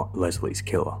was not Lesley's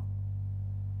killer.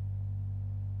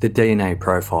 The DNA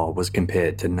profile was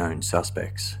compared to known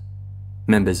suspects.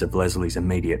 Members of Lesley's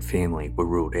immediate family were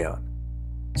ruled out.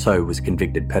 So was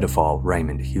convicted pedophile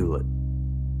Raymond Hewlett.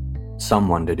 Some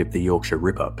wondered if the Yorkshire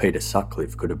Ripper Peter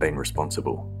Sutcliffe could have been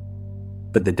responsible,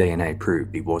 but the DNA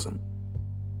proved he wasn't.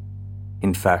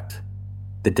 In fact,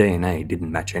 the DNA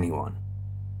didn't match anyone.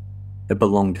 It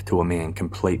belonged to a man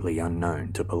completely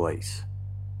unknown to police.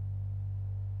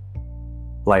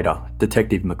 Later,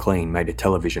 Detective McLean made a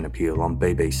television appeal on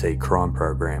BBC crime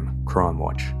program Crime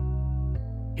Watch.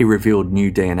 He revealed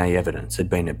new DNA evidence had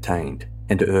been obtained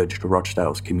and urged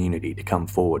Rochdale's community to come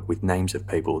forward with names of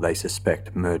people they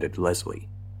suspect murdered Lesley,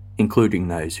 including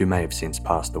those who may have since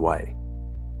passed away.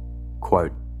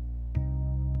 Quote,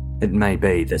 "It may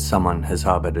be that someone has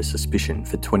harboured a suspicion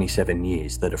for 27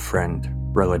 years that a friend,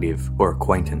 relative or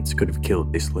acquaintance could have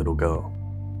killed this little girl.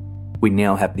 We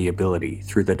now have the ability,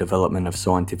 through the development of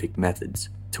scientific methods,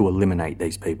 to eliminate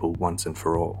these people once and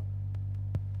for all.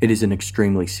 It is an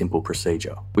extremely simple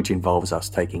procedure, which involves us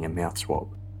taking a mouth swab.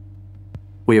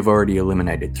 We have already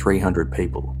eliminated 300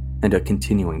 people and are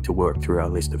continuing to work through our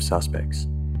list of suspects.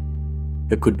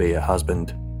 It could be a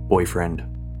husband, boyfriend,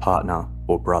 partner,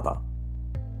 or brother.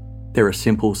 There are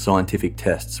simple scientific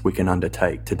tests we can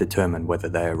undertake to determine whether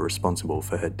they are responsible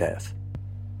for her death.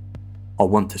 I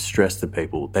want to stress to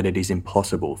people that it is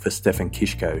impossible for Stefan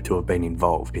Kishko to have been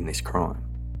involved in this crime.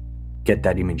 Get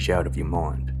that image out of your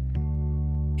mind.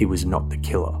 He was not the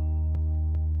killer."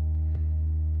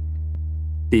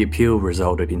 The appeal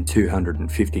resulted in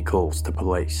 250 calls to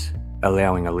police,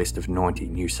 allowing a list of 90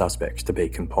 new suspects to be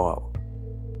compiled.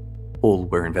 All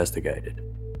were investigated,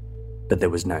 but there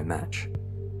was no match.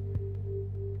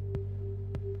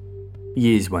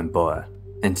 Years went by,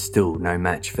 and still no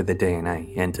match for the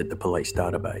DNA entered the police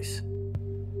database.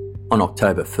 On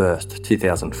October 1st,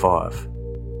 2005,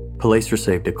 police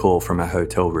received a call from a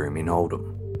hotel room in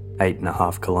Oldham,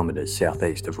 8.5 kilometres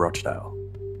southeast of Rochdale.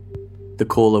 The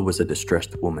caller was a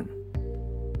distressed woman.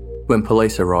 When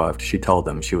police arrived, she told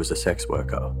them she was a sex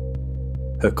worker.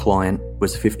 Her client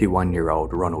was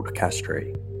 51-year-old Ronald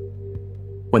Castree.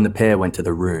 When the pair went to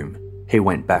the room, he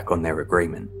went back on their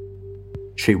agreement.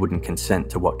 She wouldn't consent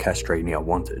to what Castree now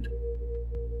wanted,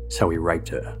 so he raped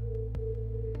her.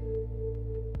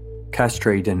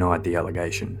 Castree denied the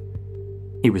allegation.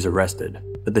 He was arrested,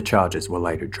 but the charges were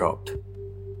later dropped.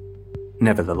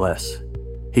 Nevertheless,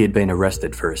 he had been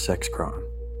arrested for a sex crime.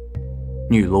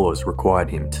 New laws required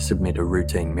him to submit a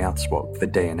routine mouth swab for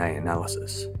DNA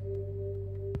analysis.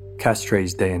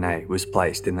 Castree's DNA was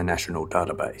placed in the national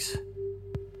database.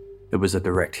 It was a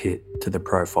direct hit to the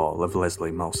profile of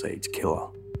Lesley Molseed's killer.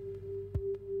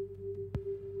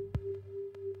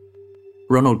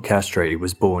 Ronald Castree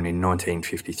was born in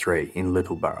 1953 in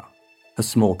Littleborough, a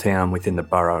small town within the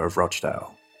borough of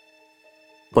Rochdale.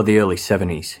 By the early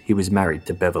 70s, he was married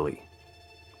to Beverly.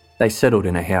 They settled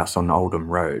in a house on Oldham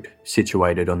Road,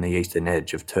 situated on the eastern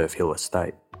edge of Turf Hill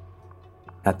Estate.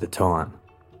 At the time,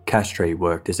 Castree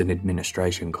worked as an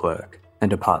administration clerk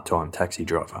and a part-time taxi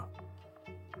driver.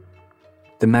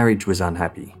 The marriage was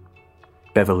unhappy.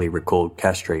 Beverly recalled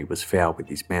Castree was foul with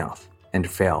his mouth and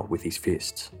foul with his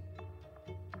fists.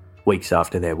 Weeks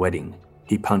after their wedding,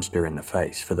 he punched her in the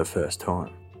face for the first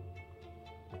time.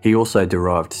 He also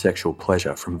derived sexual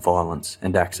pleasure from violence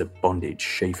and acts of bondage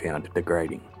she found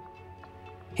degrading.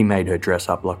 He made her dress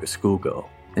up like a schoolgirl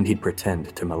and he'd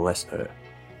pretend to molest her.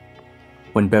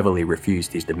 When Beverly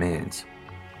refused his demands,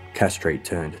 Castree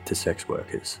turned to sex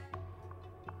workers.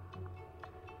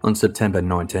 On September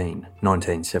 19,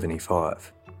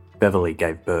 1975, Beverly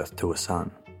gave birth to a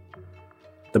son.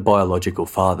 The biological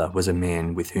father was a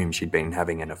man with whom she'd been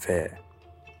having an affair.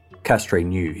 Castree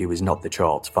knew he was not the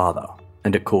child's father,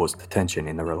 and it caused tension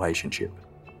in the relationship.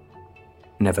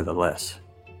 Nevertheless,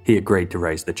 he agreed to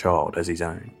raise the child as his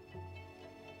own.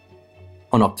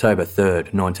 On October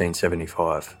 3rd,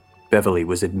 1975, Beverly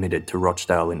was admitted to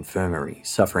Rochdale Infirmary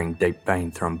suffering deep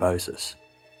vein thrombosis.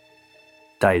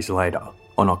 Days later,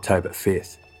 on October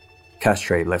 5th,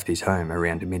 Castree left his home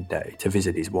around midday to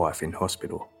visit his wife in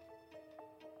hospital.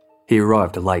 He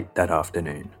arrived late that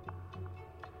afternoon.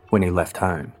 When he left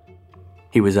home,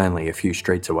 he was only a few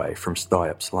streets away from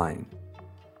Styops Lane,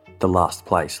 the last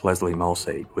place Lesley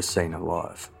Molseed was seen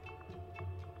alive.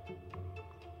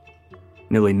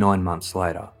 Nearly 9 months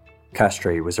later,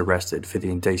 Castree was arrested for the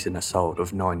indecent assault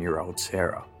of 9-year-old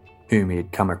Sarah, whom he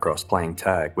had come across playing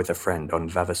tag with a friend on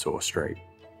Vavasor Street.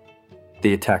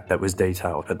 The attack that was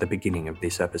detailed at the beginning of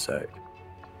this episode.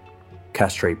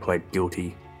 Castree pled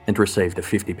guilty and received a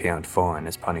 £50 fine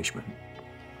as punishment.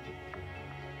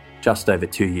 Just over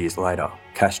 2 years later,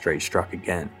 Castree struck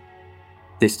again.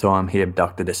 This time he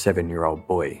abducted a 7-year-old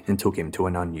boy and took him to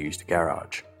an unused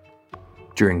garage.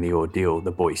 During the ordeal,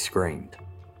 the boy screamed.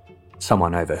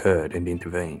 Someone overheard and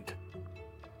intervened.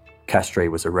 Castree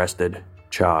was arrested,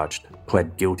 charged,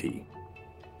 pled guilty,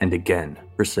 and again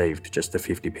received just a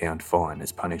 £50 fine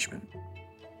as punishment.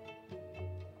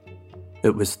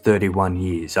 It was 31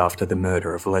 years after the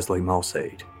murder of Lesley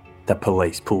Molseed that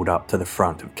police pulled up to the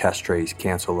front of Castries'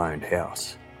 council-owned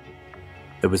house.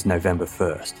 It was November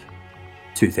 1st,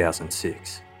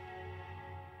 2006.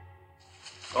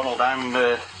 Donald, I'm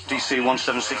DC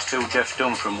 1762 Jeff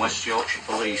Dunn from West Yorkshire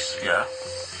Police. Yeah.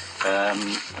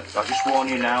 I just warn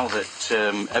you now that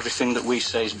everything that we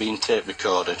say is being tape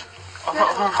recorded. I'm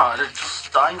not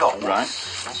just hang on. Right.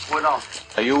 What's going on?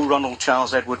 Are you Ronald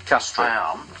Charles Edward Castro?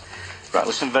 I am. Right,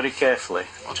 listen very carefully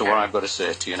to what I've got to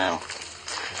say to you now.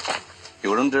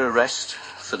 You are under arrest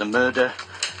for the murder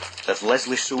of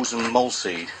Lesley Susan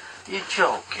Molseed. You're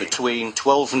joking. Between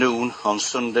 12 noon on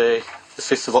Sunday, the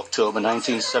 5th of October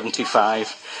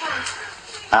 1975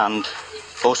 and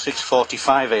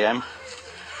 06:45 a.m.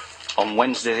 on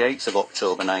Wednesday the 8th of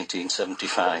October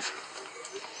 1975.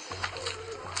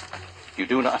 You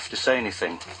do not have to say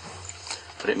anything,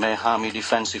 but it may harm your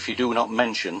defence if you do not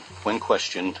mention, when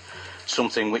questioned,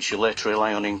 something which you later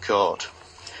rely on in court.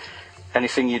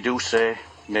 Anything you do say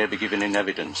may be given in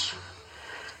evidence.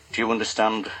 Do you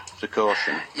understand the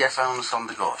caution? Yes, I understand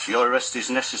the caution. Your arrest is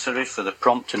necessary for the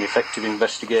prompt and effective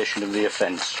investigation of the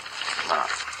offence. Right.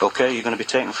 OK, you're going to be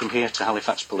taken from here to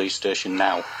Halifax Police Station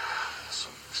now.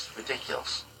 It's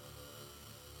ridiculous.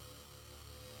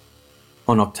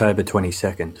 On October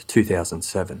 22nd,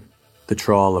 2007, the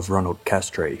trial of Ronald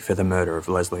Castries for the murder of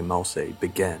Lesley Molseed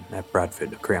began at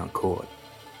Bradford Crown Court.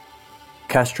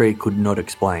 Castries could not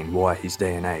explain why his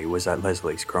DNA was at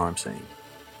Lesley's crime scene.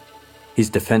 His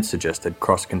defence suggested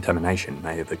cross-contamination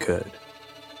may have occurred.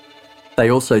 They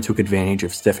also took advantage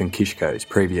of Stefan Kishko's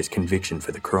previous conviction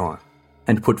for the crime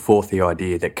and put forth the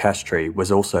idea that Castries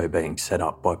was also being set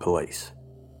up by police.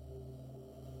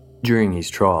 During his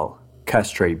trial,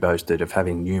 Castries boasted of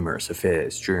having numerous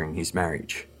affairs during his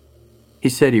marriage. He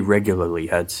said he regularly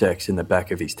had sex in the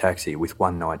back of his taxi with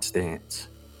one-night stands.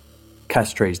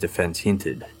 Castries' defence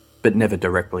hinted, but never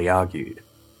directly argued,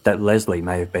 that Lesley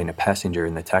may have been a passenger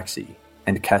in the taxi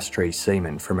and Castries'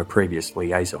 semen from a previous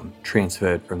liaison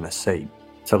transferred from the seat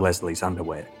to Lesley's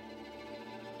underwear.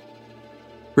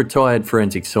 Retired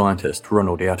forensic scientist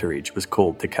Ronald Outeridge was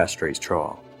called to Castries'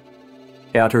 trial.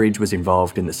 Outeridge was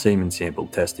involved in the semen sample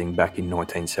testing back in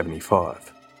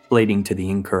 1975, leading to the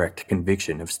incorrect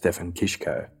conviction of Stefan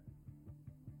Kishko.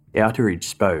 Outeridge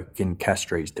spoke in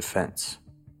Castries' defence.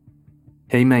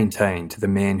 He maintained the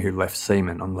man who left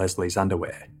semen on Lesley's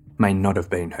underwear may not have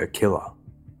been her killer.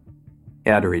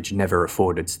 Outeridge never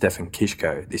afforded Stefan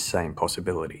Kishko this same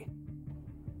possibility.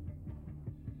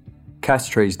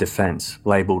 Castries' defence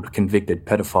labelled convicted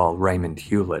pedophile Raymond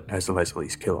Hewlett as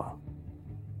Lesley's killer.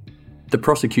 The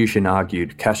prosecution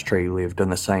argued Castries lived on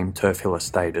the same Turf Hill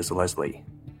estate as Lesley.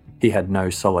 He had no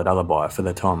solid alibi for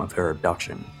the time of her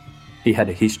abduction. He had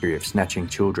a history of snatching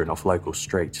children off local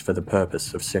streets for the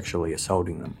purpose of sexually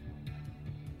assaulting them.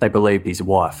 They believed his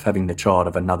wife having the child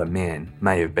of another man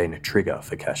may have been a trigger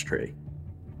for Castries.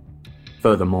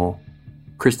 Furthermore,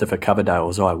 Christopher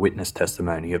Coverdale's eyewitness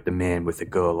testimony of the man with the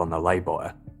girl on the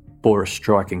lay-by bore a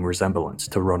striking resemblance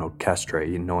to Ronald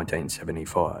Castries in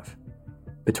 1975.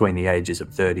 Between the ages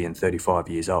of 30 and 35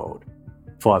 years old,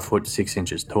 5 foot 6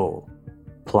 inches tall,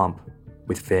 plump,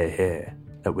 with fair hair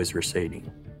that was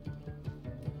receding.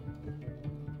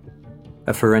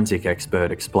 A forensic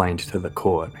expert explained to the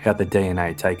court how the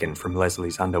DNA taken from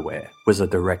Lesley's underwear was a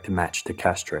direct match to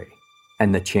Castries,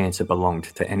 and the chance it belonged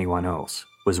to anyone else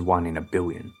was 1 in a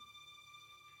billion.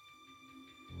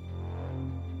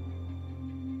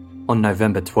 On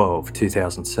November 12,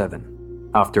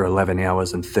 2007, after 11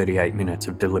 hours and 38 minutes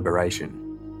of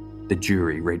deliberation, the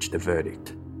jury reached a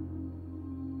verdict.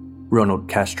 Ronald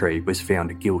Castries was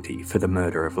found guilty for the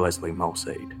murder of Lesley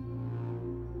Molseed.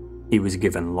 He was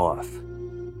given life,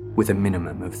 with a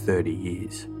minimum of 30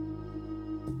 years.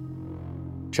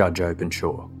 Judge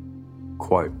Openshaw,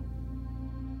 quote,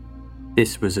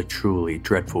 "This was a truly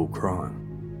dreadful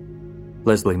crime.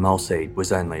 Lesley Molseed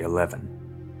was only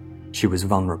 11. She was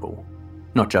vulnerable,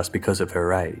 not just because of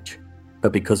her age,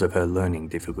 but because of her learning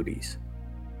difficulties.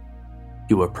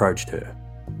 You approached her.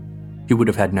 You would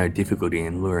have had no difficulty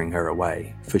in luring her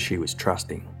away, for she was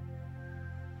trusting.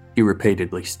 You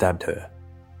repeatedly stabbed her.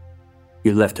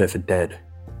 You left her for dead,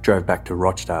 drove back to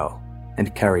Rochdale,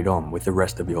 and carried on with the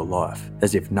rest of your life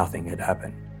as if nothing had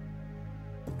happened.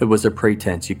 It was a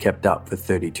pretense you kept up for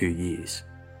 32 years.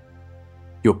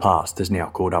 Your past has now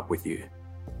caught up with you.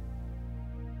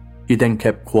 You then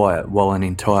kept quiet while an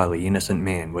entirely innocent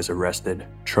man was arrested,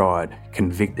 tried,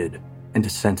 convicted, and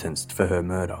sentenced for her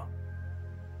murder.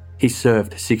 He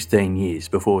served 16 years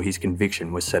before his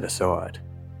conviction was set aside,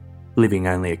 living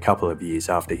only a couple of years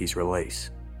after his release.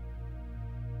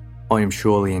 I am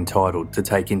surely entitled to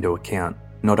take into account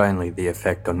not only the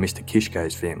effect on Mr.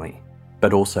 Kishko's family,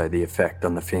 but also the effect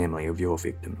on the family of your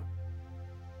victim.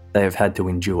 They have had to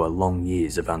endure long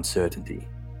years of uncertainty,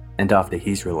 and after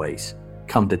his release,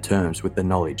 come to terms with the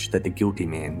knowledge that the guilty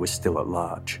man was still at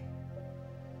large.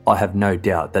 I have no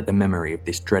doubt that the memory of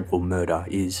this dreadful murder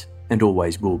is, and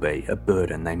always will be, a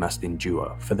burden they must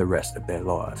endure for the rest of their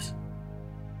lives.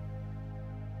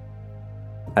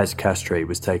 As Castries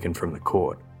was taken from the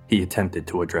court, he attempted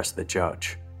to address the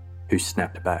judge, who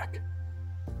snapped back.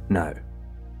 "No,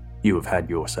 you have had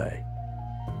your say."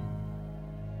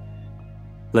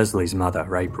 Lesley's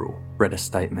mother, April, read a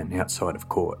statement outside of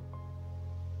court.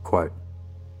 Quote,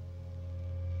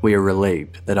 "We are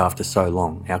relieved that after so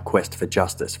long our quest for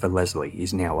justice for Lesley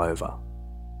is now over.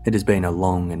 It has been a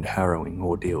long and harrowing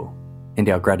ordeal, and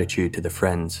our gratitude to the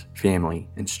friends, family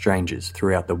and strangers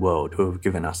throughout the world who have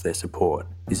given us their support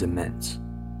is immense."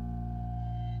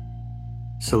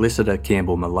 Solicitor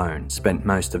Campbell Malone spent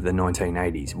most of the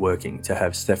 1980s working to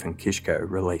have Stefan Kishko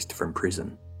released from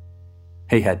prison.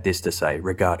 He had this to say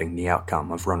regarding the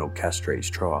outcome of Ronald Castries'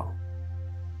 trial.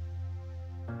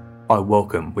 "I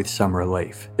welcome with some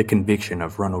relief the conviction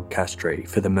of Ronald Castries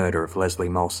for the murder of Lesley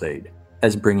Molseed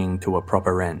as bringing to a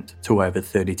proper end to over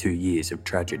 32 years of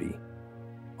tragedy.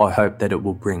 I hope that it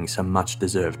will bring some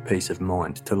much-deserved peace of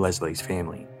mind to Lesley's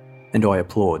family, and I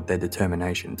applaud their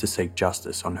determination to seek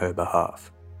justice on her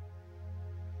behalf."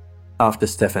 After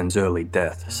Stefan's early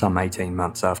death, some 18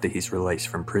 months after his release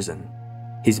from prison,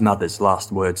 his mother's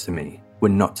last words to me were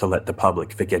not to let the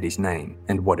public forget his name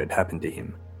and what had happened to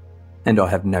him, and I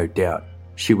have no doubt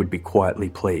she would be quietly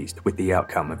pleased with the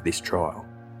outcome of this trial.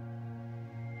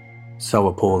 So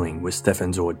appalling was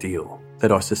Stefan's ordeal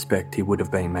that I suspect he would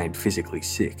have been made physically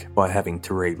sick by having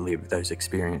to relive those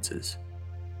experiences.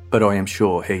 But I am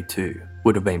sure he too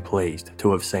would have been pleased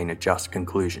to have seen a just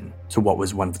conclusion to what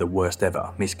was one of the worst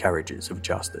ever miscarriages of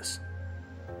justice.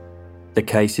 The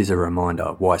case is a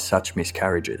reminder why such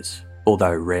miscarriages,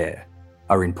 although rare,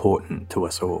 are important to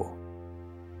us all.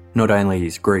 Not only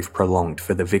is grief prolonged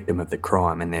for the victim of the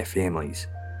crime and their families,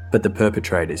 but the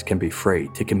perpetrators can be free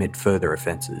to commit further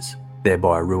offences,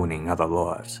 thereby ruining other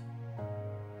lives.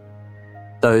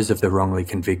 Those of the wrongly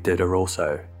convicted are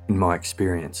also, in my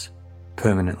experience,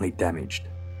 permanently damaged,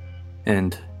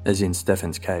 and, as in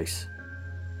Stefan's case,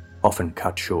 often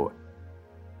cut short.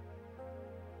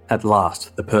 At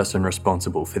last, the person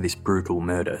responsible for this brutal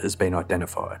murder has been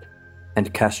identified,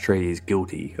 and Castries is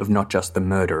guilty of not just the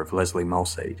murder of Lesley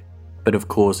Molseed, but of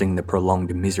causing the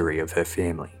prolonged misery of her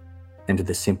family and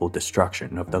the simple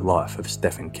destruction of the life of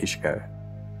Stefan Kishko.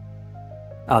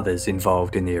 Others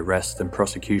involved in the arrest and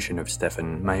prosecution of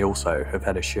Stefan may also have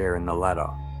had a share in the latter,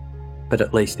 but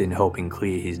at least in helping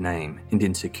clear his name and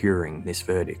in securing this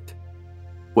verdict.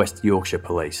 West Yorkshire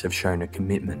Police have shown a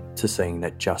commitment to seeing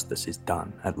that justice is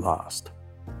done at last.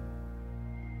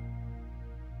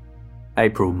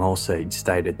 April Molseed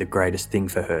stated the greatest thing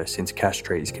for her since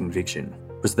Castries' conviction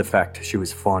was the fact she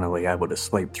was finally able to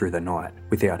sleep through the night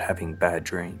without having bad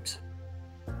dreams.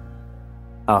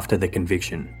 After the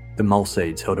conviction, the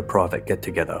Molseeds held a private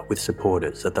get-together with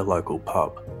supporters at the local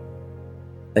pub.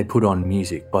 They put on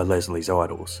music by Lesley's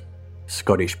idols,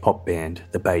 Scottish pop band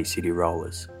the Bay City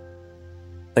Rollers.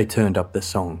 They turned up the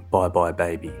song Bye Bye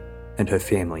Baby, and her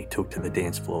family took to the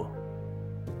dance floor.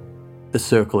 The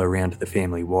circle around the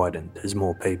family widened as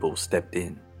more people stepped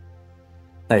in.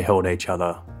 They held each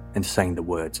other and sang the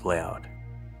words loud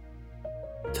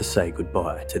to say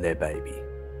goodbye to their baby.